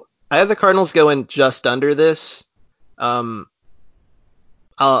 So I have the Cardinals going just under this.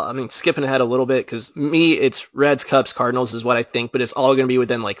 Skipping ahead a little bit, because it's Reds, Cubs, Cardinals is what I think, but it's all going to be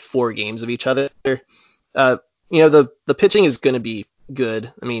within like 4 games of each other. The pitching is going to be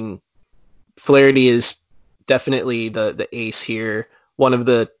good. I mean, Flaherty is definitely the ace here. One of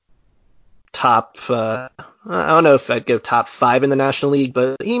the top, I don't know if I'd go top 5 in the National League,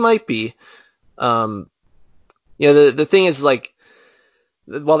 but he might be. The thing is, like,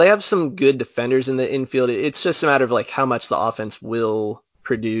 while they have some good defenders in the infield, it's just a matter of like how much the offense will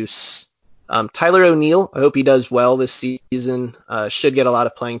produce. Tyler O'Neill, I hope he does well this season. Should get a lot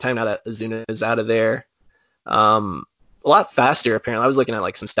of playing time now that Ozuna is out of there. A lot faster, apparently. I was looking at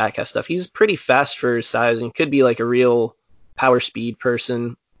like some StatCast stuff. He's pretty fast for his size and could be like a real power speed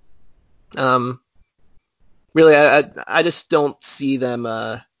person. Really, I just don't see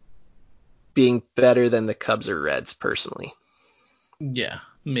them being better than the Cubs or Reds personally. Yeah,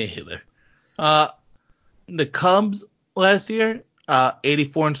 me either. The Cubs last year,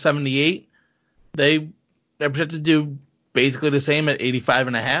 84 and 78. They're projected to do basically the same at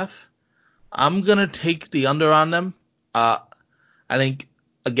 85.5. I'm gonna take the under on them. I think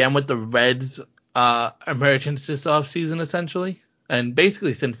again with the Reds emergence this offseason essentially, and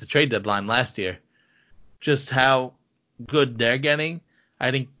basically since the trade deadline last year, just how good they're getting.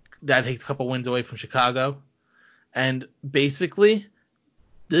 I think that takes a couple wins away from Chicago. And basically,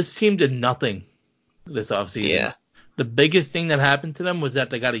 this team did nothing this offseason. Yeah. the biggest thing that happened to them was that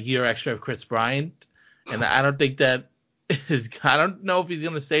they got a year extra of Chris Bryant, and I don't think that is. I don't know if he's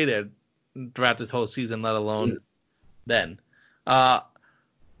going to stay there throughout this whole season, let alone then. I'm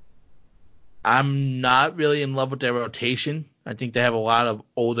not really in love with their rotation. I think they have a lot of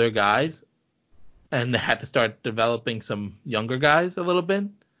older guys, and they had to start developing some younger guys a little bit.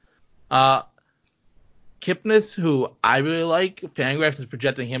 Kipnis, who I really like, Fangraphs is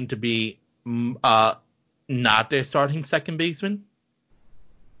projecting him to be not their starting second baseman.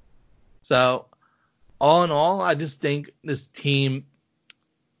 So, all in all, I just think this team,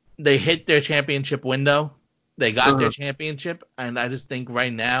 they hit their championship window. They got their championship, and I just think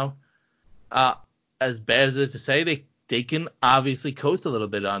right now, as bad as it is to say, they can obviously coast a little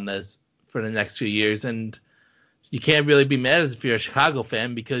bit on this for the next few years, and you can't really be mad if you're a Chicago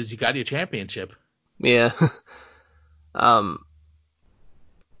fan because you got your championship. Yeah. For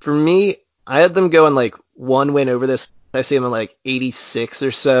me, I had them going like one win over this. I see them in like 86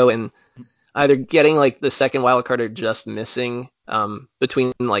 or so, and either getting like the second wild card or just missing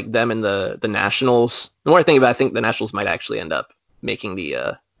between like them and the Nationals. The more I think about it, I think the Nationals might actually end up making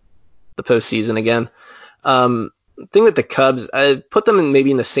the postseason again. Thing with the Cubs, I put them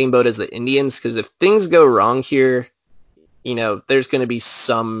maybe in the same boat as the Indians, because if things go wrong here, there's going to be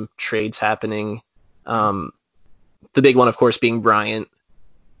some trades happening. The big one, of course, being Bryant.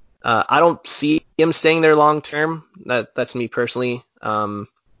 I don't see him staying there long term. That's me personally. I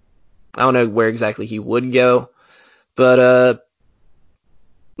don't know where exactly he would go, but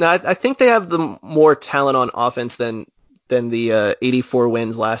no, I think they have the more talent on offense than the 84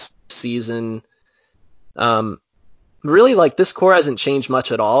 wins last season. Really, like, this core hasn't changed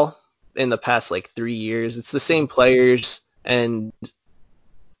much at all in the past like 3 years. It's the same players, and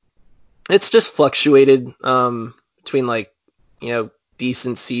it's just fluctuated between like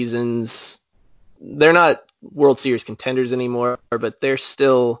decent seasons. They're not World Series contenders anymore, but they're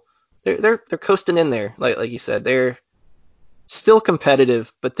still they're coasting in there. Like you said, they're still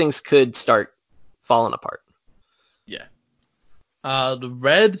competitive, but things could start falling apart. Yeah. The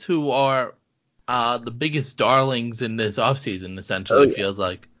Reds, who are the biggest darlings in this offseason, essentially, feels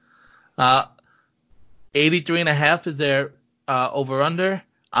like. 83.5 is their over-under.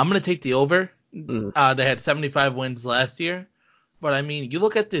 I'm going to take the over. They had 75 wins last year. But, I mean, you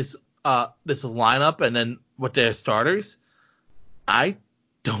look at this lineup and then with their starters, I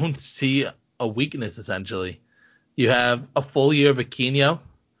don't see a weakness, essentially. You have a full year of Aquino,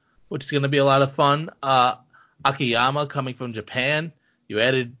 which is going to be a lot of fun. Akiyama coming from Japan. You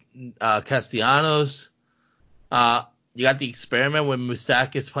added Castellanos. You got the experiment with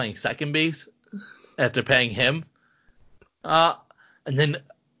Moustakas playing second base after paying him. And then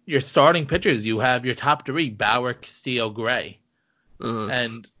your starting pitchers, you have your top three, Bauer, Castillo, Gray.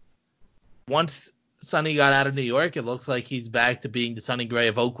 And once Sonny got out of New York, it looks like he's back to being the Sonny Gray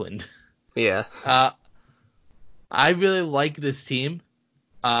of Oakland. Yeah. I really like this team.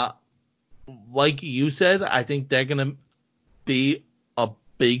 Like you said, I think they're going to be a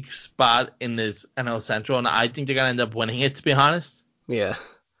big spot in this NL Central, and I think they're going to end up winning it, to be honest. Yeah.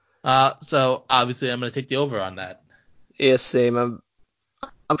 So, obviously, I'm going to take the over on that. Yeah, same.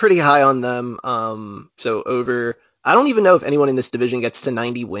 I'm pretty high on them. So over. I don't even know if anyone in this division gets to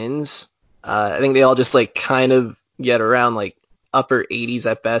 90 wins. I think they all just like kind of get around like upper 80s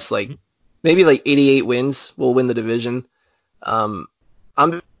at best. Like maybe like 88 wins will win the division. I'm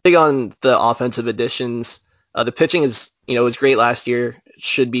big on the offensive additions. The pitching was great last year. It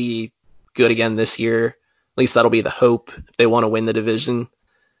should be good again this year. At least that'll be the hope if they want to win the division.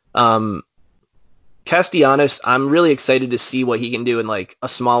 Castellanos, I'm really excited to see what he can do in like a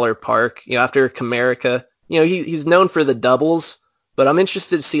smaller park. After Comerica, he's known for the doubles, but I'm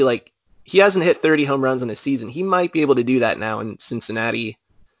interested to see, like, he hasn't hit 30 home runs in a season. He might be able to do that now in Cincinnati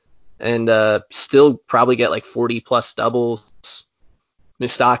and still probably get like 40 plus doubles.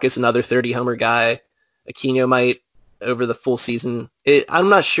 Moustakas, another 30 homer guy. Aquino might over the full season. I'm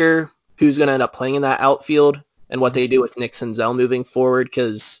not sure who's going to end up playing in that outfield and what they do with Nick Senzel moving forward,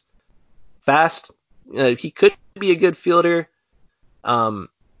 because Fast, he could be a good fielder. I'm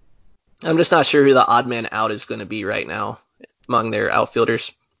just not sure who the odd man out is going to be right now among their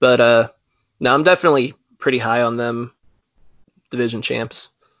outfielders. But no, I'm definitely pretty high on them. Division champs.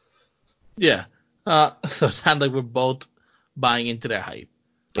 Yeah. So it sounds like we're both buying into their hype.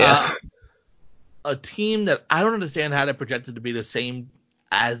 Yeah. A team that I don't understand how they're projected to be the same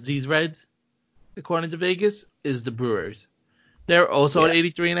as these Reds, according to Vegas, is the Brewers. They're also at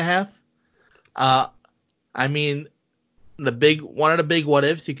 83.5. I mean, one of the big what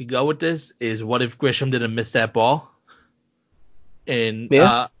ifs you could go with this is, what if Grisham didn't miss that ball in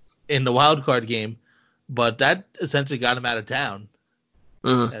the wild card game? but that essentially got him out of town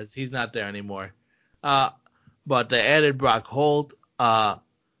Mm. as he's not there anymore. But they added Brock Holt,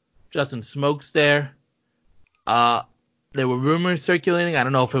 Justin Smoke's there. There were rumors circulating. I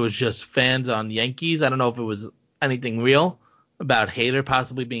don't know if it was just fans on Yankees. I don't know if it was anything real about Hader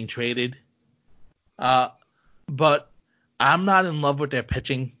possibly being traded. But I'm not in love with their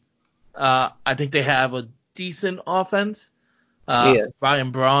pitching. I think they have a decent offense. Yeah.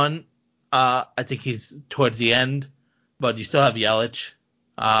 Brian Braun, I think he's towards the end, but you still have Yelich.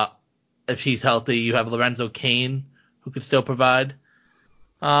 If he's healthy, you have Lorenzo Cain, who could still provide.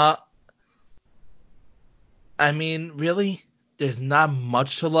 I mean, really, there's not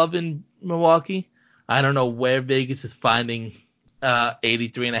much to love in Milwaukee. I don't know where Vegas is finding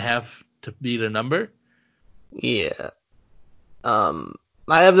 83.5 to be the number. Yeah. I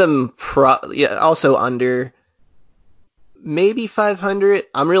have them also under maybe 500.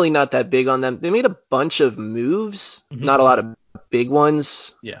 I'm really not that big on them. They made a bunch of moves, Mm-hmm. not a lot of big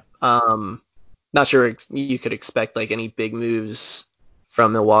ones. Yeah. Not sure you could expect like any big moves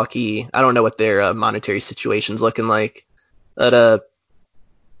from Milwaukee. I don't know what their monetary situation's looking like. But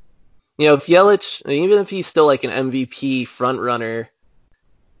if Yelich, even if he's still like an MVP front runner,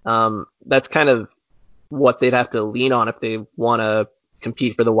 that's kind of what they'd have to lean on if they want to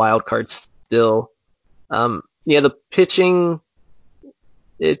compete for the wild card still. The pitching,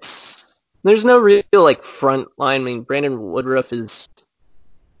 there's no real like front line. I mean, Brandon Woodruff is,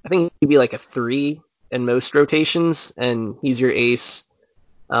 I think he'd be like a 3 in most rotations, and he's your ace.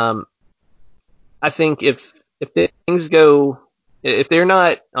 I think if things go, if they're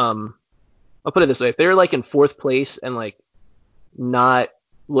not, I'll put it this way, if they're like in 4th place and like not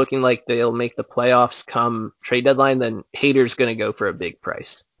looking like they'll make the playoffs come trade deadline, then Hader's going to go for a big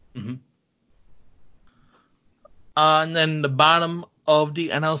price. Mm-hmm. And then the bottom of the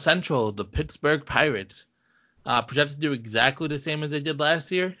NL Central, the Pittsburgh Pirates, projected to do exactly the same as they did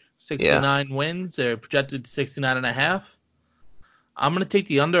last year. 69 wins. They're projected 69.5. I'm going to take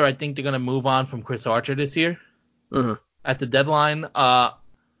the under. I think they're going to move on from Chris Archer this year. Mm-hmm. At the deadline.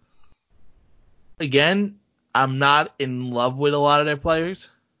 Again, I'm not in love with a lot of their players.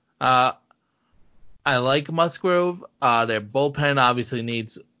 I like Musgrove. Their bullpen obviously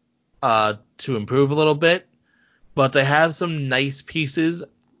needs to improve a little bit, but they have some nice pieces.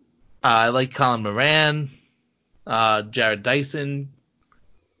 I like Colin Moran, Jared Dyson,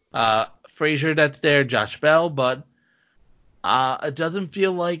 Frazier that's there, Josh Bell, but it doesn't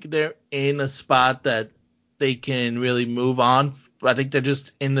feel like they're in a spot that they can really move on. I think they're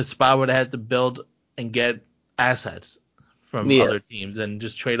just in the spot where they had to build and get assets from other teams and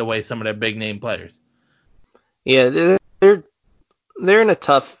just trade away some of their big name players. Yeah, they're in a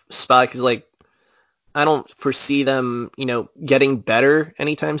tough spot because like I don't foresee them, getting better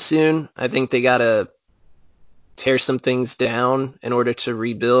anytime soon. I think they gotta tear some things down in order to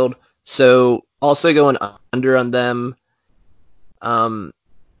rebuild. So also going under on them. I'm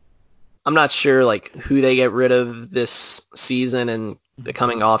not sure like who they get rid of this season and the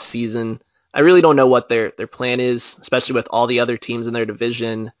coming off season. I really don't know what their plan is, especially with all the other teams in their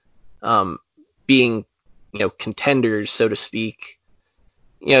division being contenders, so to speak.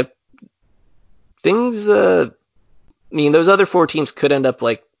 Things. Those other 4 teams could end up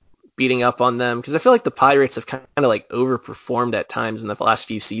like beating up on them because I feel like the Pirates have kind of like overperformed at times in the last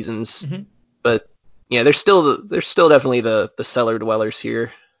few seasons. Mm-hmm. But yeah, they're still definitely the cellar dwellers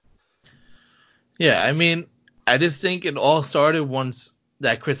here. Yeah, I mean, I just think it all started once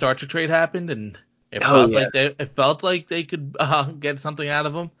that Chris Archer trade happened, and it felt like they could get something out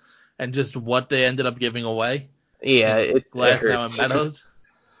of him, and just what they ended up giving away. Yeah, it Glasnow hurts. and Meadows.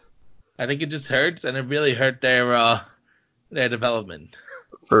 I think it just hurts, and it really hurt their development.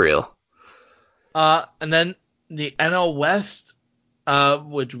 For real. And then the NL West,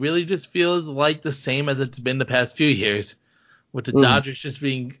 which really just feels like the same as it's been the past few years, with the Dodgers just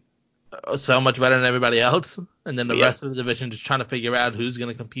being so much better than everybody else, and then the rest of the division just trying to figure out who's going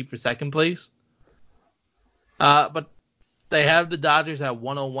to compete for second place. But they have the Dodgers at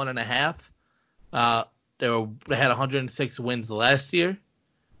 101.5. They had 106 wins last year,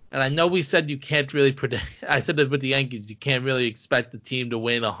 and I know we said you can't really predict. I said that with the Yankees, you can't really expect the team to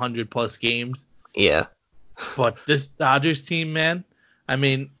win 100+ games. Yeah. But this Dodgers team, man, I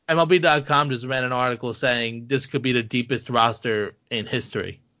mean, MLB.com just ran an article saying this could be the deepest roster in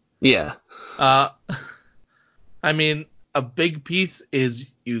history. Yeah. I mean, a big piece is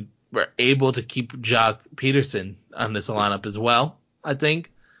you were able to keep Jock Peterson on this lineup as well, I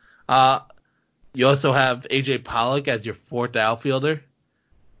think. You also have A.J. Pollock as your 4th outfielder,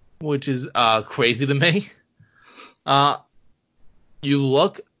 which is crazy to me. You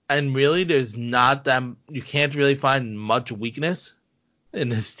look And really, there's not that you can't really find much weakness in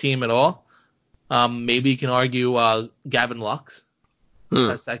this team at all. Maybe you can argue Gavin Lux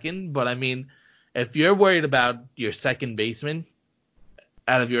a second, but I mean, if you're worried about your second baseman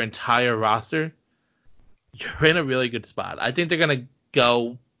out of your entire roster, you're in a really good spot. I think they're gonna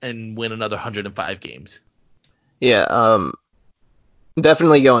go and win another 105 games. Yeah,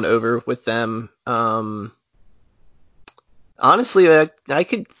 definitely going over with them. Honestly, I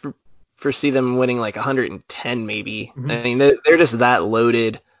could foresee them winning like 110 maybe. Mm-hmm. I mean, they're just that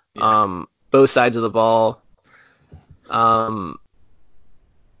loaded. Yeah. Both sides of the ball. It'd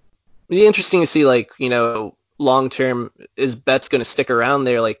be interesting to see, like, long term, is Betts going to stick around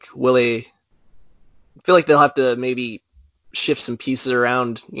there? Like, will they? I feel like they'll have to maybe shift some pieces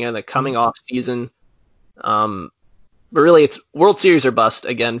around, the coming off season. But really, it's World Series or bust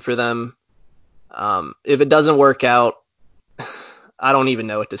again for them. If it doesn't work out, I don't even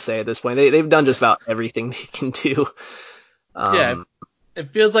know what to say at this point. They've done just about everything they can do. Yeah,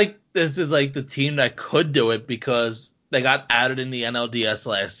 it feels like this is like the team that could do it because they got added in the NLDS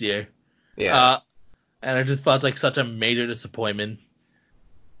last year. Yeah. And it just felt like such a major disappointment.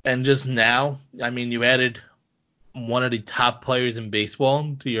 And just now, I mean, you added one of the top players in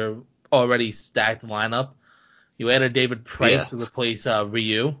baseball to your already stacked lineup. You added David Price to replace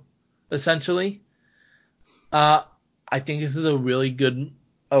Ryu, essentially. I think this is a really good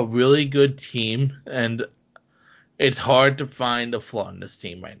team, and it's hard to find a flaw in this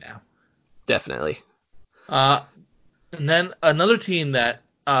team right now. Definitely. And then another team that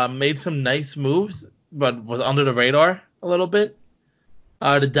made some nice moves, but was under the radar a little bit,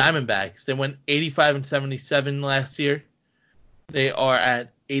 the Diamondbacks. They went 85-77 last year. They are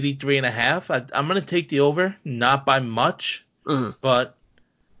at 83.5. I'm going to take the over, not by much, but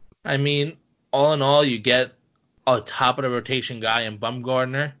I mean, all in all, you get a top of the rotation guy in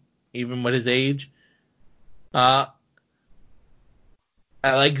Bumgarner, even with his age. I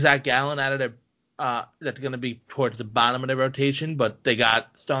like Zach Gallen out of their that's going to be towards the bottom of the rotation, but they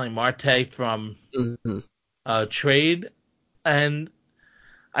got Starling Marte from trade, and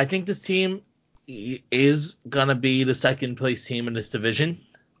I think this team is going to be the second place team in this division.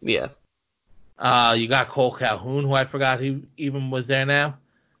 Yeah. You got Cole Calhoun, who I forgot he even was there now.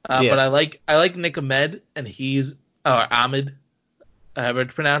 Yeah. But I like Nick Ahmed, and he's Ahmed, however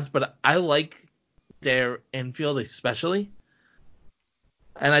it's pronounced. But I like their infield especially,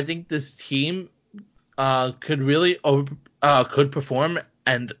 and I think this team could really could perform.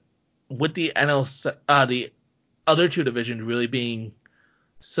 And with the the other two divisions really being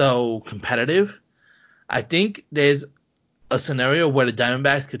so competitive, I think there's a scenario where the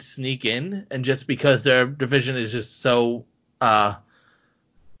Diamondbacks could sneak in, and just because their division is just so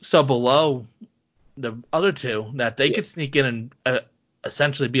below the other two, that they could sneak in and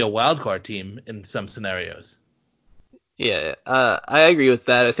essentially be a wild card team in some scenarios. Yeah, I agree with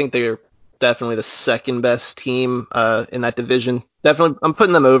that. I think they're definitely the second best team in that division. Definitely, I'm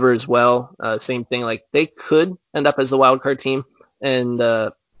putting them over as well. Same thing, like they could end up as the wild card team. And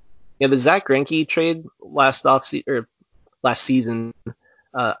the Zach Greinke trade last season,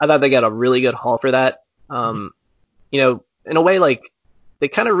 I thought they got a really good haul for that. In a way, like they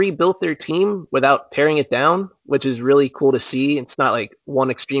kind of rebuilt their team without tearing it down, which is really cool to see. It's not like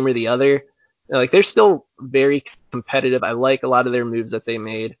one extreme or the other. Like they're still very competitive. I like a lot of their moves that they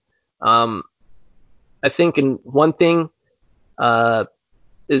made. I think one thing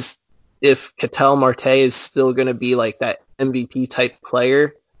is if Ketel Marte is still going to be like that MVP type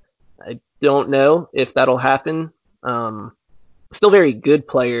player. I don't know if that'll happen. Still very good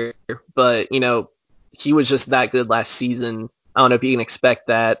player, but he was just that good last season. I don't know if you can expect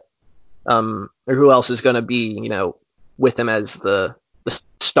that, or who else is going to be with him as the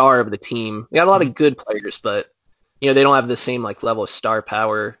star of the team. We got a lot of good players, but they don't have the same like level of star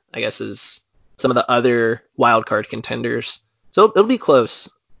power, I guess, as some of the other wild card contenders. So it'll be close.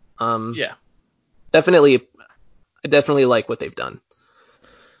 Yeah. I definitely like what they've done.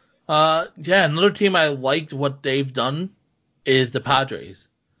 Yeah, another team I liked what they've done is the Padres.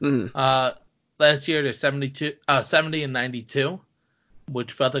 Last year they're 70-92,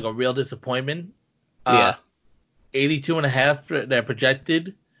 which felt like a real disappointment. 82.5 they're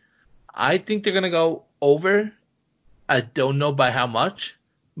projected. I think they're gonna go over. I don't know by how much,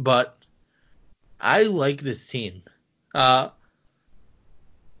 but I like this team. I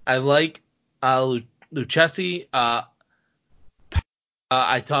like Lucchesi.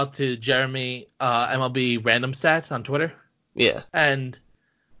 I talked to Jeremy MLB Random Stats on Twitter. Yeah. And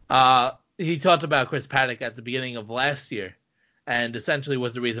he talked about Chris Paddock at the beginning of last year, and essentially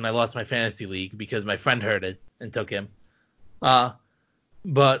was the reason I lost my fantasy league because my friend heard it and took him.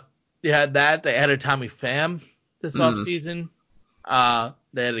 But they had that. They added Tommy Pham this Mm, offseason.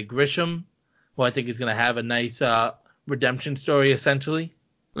 They added Grisham, who I think is going to have a nice redemption story, essentially.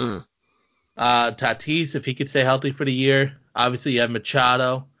 mm. Tatis, if he could stay healthy for the year. Obviously, you have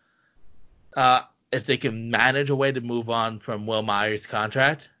Machado. If they can manage a way to move on from Will Myers'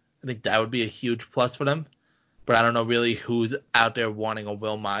 contract, I think that would be a huge plus for them. But I don't know really who's out there wanting a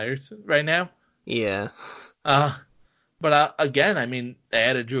Will Myers right now. Yeah. Uh, but again, I mean, they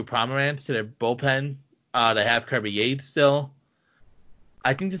added Drew Pomeranz to their bullpen. They have Kirby Yates still.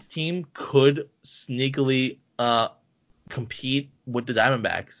 I think this team could sneakily compete with the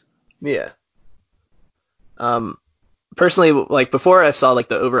Diamondbacks. Yeah. Um, Personally, like before I saw like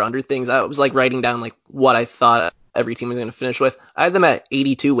the over under things, I was like writing down like what I thought every team was going to finish with. I had them at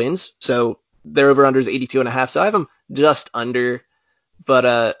 82 wins, so their over under is 82 and a half. So I have them just under,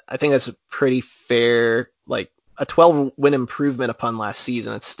 but I think that's a pretty fair, like a 12 win improvement upon last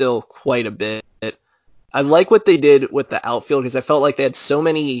season. It's still quite a bit. I like what they did with the outfield because I felt like they had so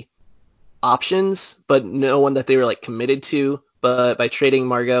many options, but no one that they were like committed to. But by trading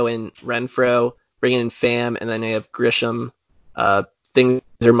Margot and Renfro, bringing in Pham, and then they have Grisham, uh, things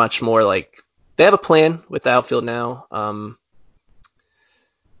are much more like they have a plan with the outfield now.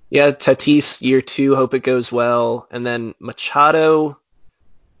 Yeah, Tatis year two, hope it goes well, and then Machado.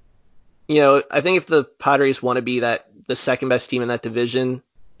 I think if the Padres want to be the second best team in that division,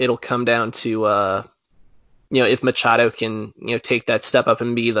 it'll come down to if Machado can take that step up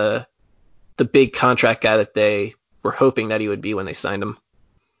and be the big contract guy that they were hoping that he would be when they signed him.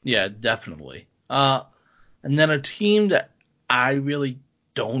 Yeah, definitely. And then a team that I really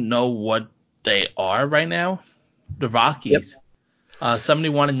don't know what they are right now, the Yep. Rockies.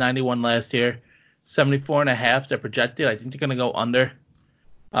 71 and 91 last year, 74 and a half. They're projected. I think they're going to go under.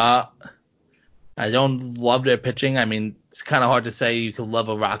 Uh, I don't love their pitching. I mean, it's kind of hard to say you could love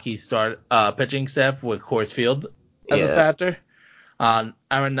a Rockies start pitching staff with Coors Field as a Yeah. factor.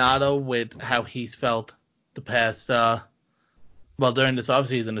 Arenado with how he's felt the past during this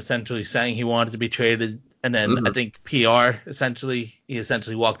offseason, essentially saying he wanted to be traded, and then I Hmm. think PR he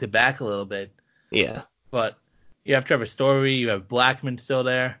essentially walked it back a little bit. Yeah. But you have Trevor Story, you have Blackman still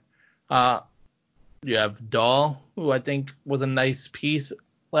there, uh, you have Dahl, who I think was a nice piece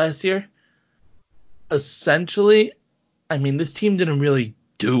last year. Essentially, I mean, this team didn't really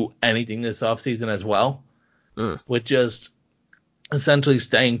do anything this offseason as well, Mm. with just essentially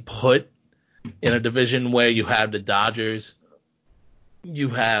staying put in a division where you have the Dodgers, you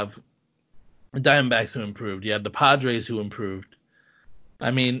have the Diamondbacks who improved, you have the Padres who improved.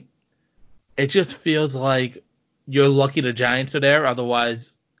 I mean, it just feels like you're lucky the Giants are there.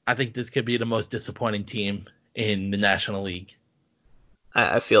 Otherwise, I think this could be the most disappointing team in the National League.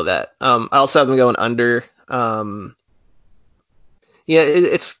 I feel that. I also have them going under. Yeah,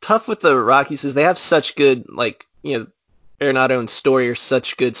 it's tough with the Rockies because they have such good, like, Arenado and Story are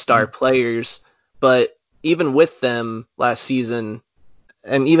such good star players, but even with them last season,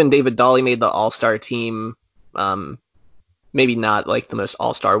 and even David Daly made the All Star team. Um, Maybe not like the most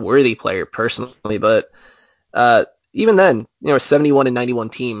All Star worthy player personally, but even then, a 71 and 91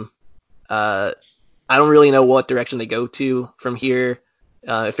 team. Uh, I don't really know what direction they go to from here.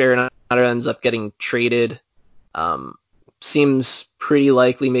 If Arenado ends up getting traded, um, seems pretty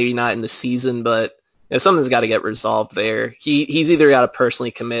likely. Maybe not in the season, but something's got to get resolved there. He's either got to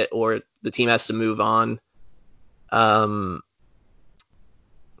personally commit or the team has to move on. Um,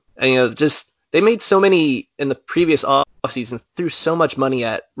 and just they made so many in the previous offseason, threw so much money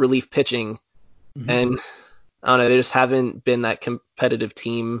at relief pitching, Mm-hmm. and I don't know, they just haven't been that competitive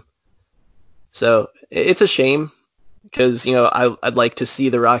team. So it's a shame because I'd like to see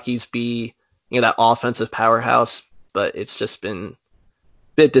the Rockies be that offensive powerhouse, but it's just been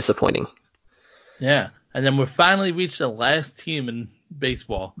a bit disappointing. Yeah. And then we finally reached the last team in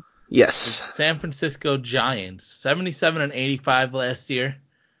baseball. The Yes. San Francisco Giants. 77 and 85 last year.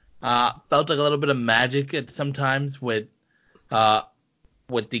 Felt like a little bit of magic at sometimes uh,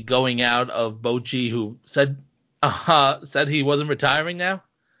 with the going out of Bochy, who said he wasn't retiring now.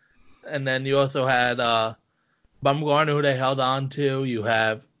 And then you also had Bumgarner, who they held on to. You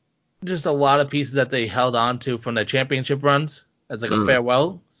have just a lot of pieces that they held on to from their championship runs as like a Mm.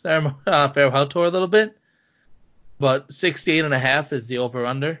 farewell ceremony, farewell tour a little bit. But 68 and a half is the over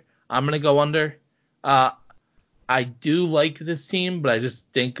under. I'm gonna go under. Uh, I do like this team, but I just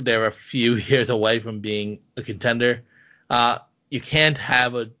think they're a few years away from being a contender. Uh, you can't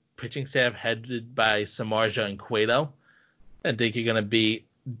have a pitching staff headed by Samardzija and Cueto and think you're gonna be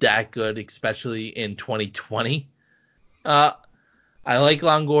that good, especially in 2020. Uh, I like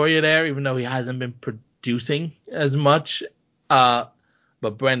Longoria there, even though he hasn't been producing as much. Uh,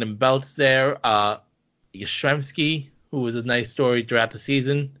 but Brandon Belt's there. Yastrzemski, who was a nice story throughout the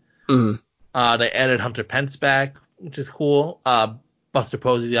season. Mm. They added Hunter Pence back, which is cool. Buster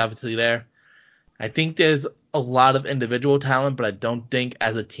Posey's obviously there. I think there's a lot of individual talent, but I don't think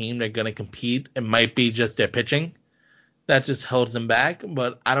as a team they're going to compete. It might be just their pitching that just holds them back,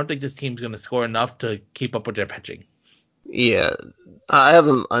 but I don't think this team's going to score enough to keep up with their pitching. Yeah, I have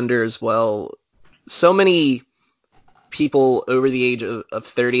them under as well. So many people over the age of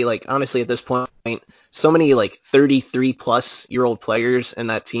 30, like honestly at this point, so many like 33 plus year old players in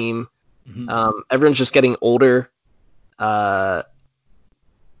that team. Mm-hmm. Everyone's just getting older. Brandon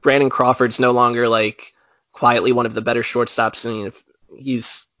Crawford's no longer like quietly one of the better shortstops. I mean,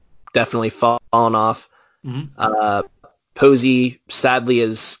 he's definitely fallen off. Mm-hmm. Posey sadly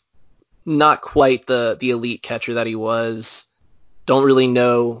is not quite the elite catcher that he was. Don't really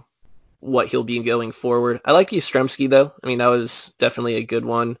know what he'll be going forward. I like Yastrzemski though. I mean, that was definitely a good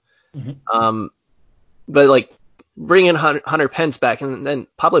one. Mm-hmm. But like bringing Hunter Pence back, and then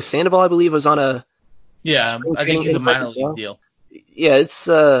Pablo Sandoval, I believe, was on a spring I think training he's a invite minor as league well. deal. Yeah, it's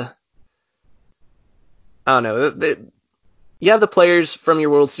I don't know. You have the players from your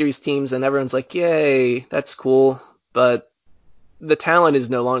World Series teams, and everyone's like, "Yay, that's cool," but the talent is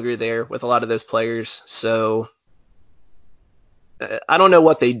no longer there with a lot of those players. So I don't know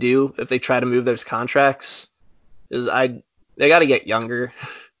what they do if they try to move those contracts. They got to get younger.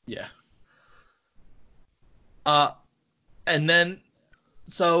 Yeah. And then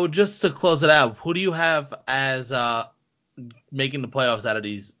so just to close it out, who do you have as making the playoffs out of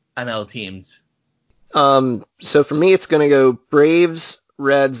these NL teams? So for me, it's going to go Braves,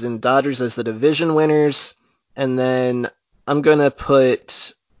 Reds, and Dodgers as the division winners, and then I'm going to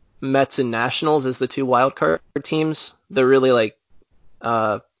put Mets and Nationals as the two wild card teams. They're really like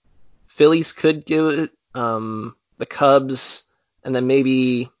Phillies could give it, the Cubs, and then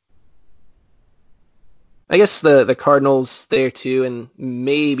maybe I guess the Cardinals there too, and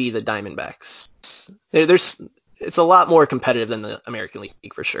maybe the Diamondbacks. There's it's a lot more competitive than the American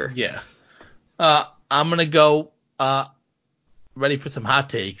League for sure. Yeah. I'm gonna go ready for some hot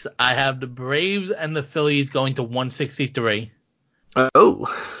takes. I have the Braves and the Phillies going to 163, Oh,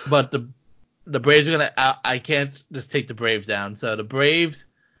 but the Braves are gonna. I can't just take the Braves down. So the Braves,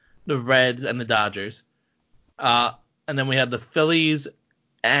 the Reds, and the Dodgers. And then we have the Phillies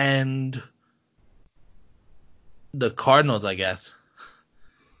and the Cardinals, I guess,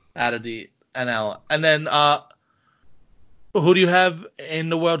 out of the NL. And then who do you have in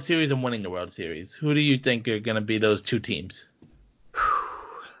the World Series and winning the World Series? Who do you think are gonna be those two teams?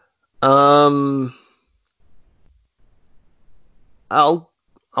 um, I'll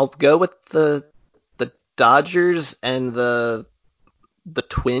I'll go with the Dodgers and the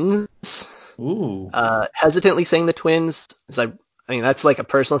Twins. Ooh. Hesitantly saying the Twins, because I mean that's like a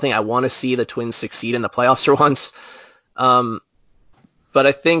personal thing. I want to see the Twins succeed in the playoffs for once. Um, but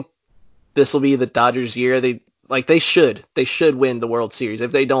I think this will be the Dodgers' year. They should win the World Series.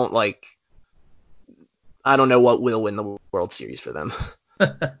 If they don't, like I don't know what will win the World Series for them.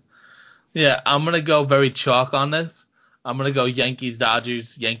 Yeah, I'm gonna go very chalk on this. I'm gonna go Yankees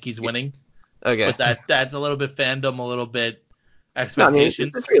Dodgers, Yankees winning. Okay. But that's a little bit fandom, a little bit No, I mean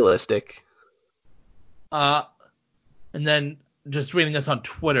expectations. it's realistic. Uh, and then just reading this on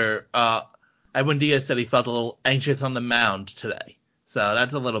Twitter, Edwin Diaz said he felt a little anxious on the mound today. So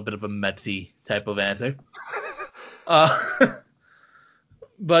that's a little bit of a Metsy type of answer. Uh,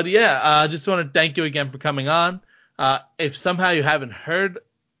 but yeah, I just want to thank you again for coming on. If somehow you haven't heard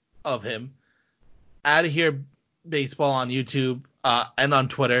of him, Out of Here Baseball on YouTube and on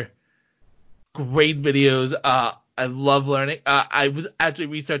Twitter. Great videos. I love learning. I was actually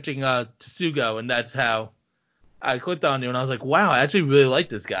researching Tsugo, and that's how I clicked on you, and I was like, wow, I actually really like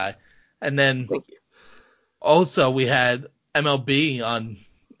this guy. And then Thank you. also we had MLB on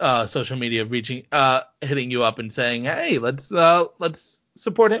social media hitting you up and saying, hey, let's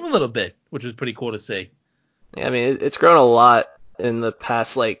support him a little bit, which was pretty cool to see. Yeah, I mean it's grown a lot in the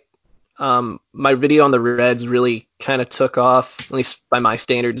past. Like, my video on the Reds really kind of took off, at least by my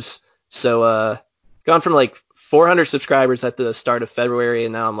standards. So, gone from like 400 subscribers at the start of February,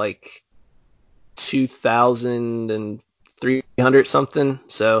 and now I'm like 2,300 something.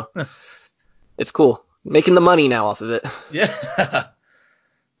 So it's cool. Making the money now off of it. Yeah.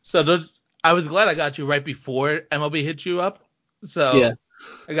 So I was glad I got you right before MLB hit you up. Yeah. So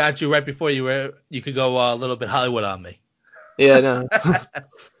I got you right before you could go a little bit Hollywood on me. Yeah, no.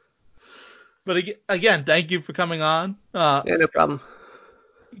 But again, thank you for coming on. Yeah, no problem.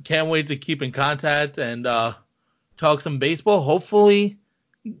 Can't wait to keep in contact and talk some baseball. Hopefully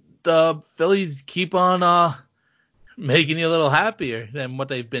the Phillies keep on making you a little happier than what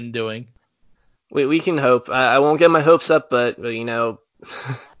they've been doing. We can hope. I won't get my hopes up, but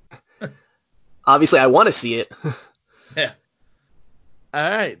obviously I want to see it. Yeah. All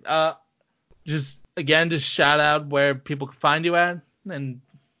right. Just shout out where people can find you at, and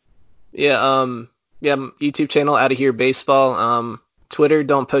Yeah, YouTube channel Out of Here Baseball. Twitter,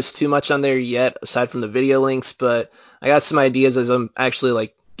 don't post too much on there yet, aside from the video links, but I got some ideas as I'm actually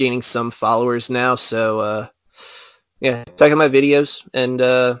like gaining some followers now. So yeah, check out my videos, and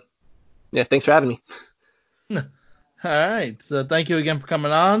yeah, thanks for having me. all right. So thank you again for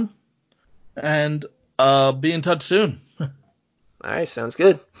coming on, and be in touch soon. All right, sounds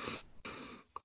good.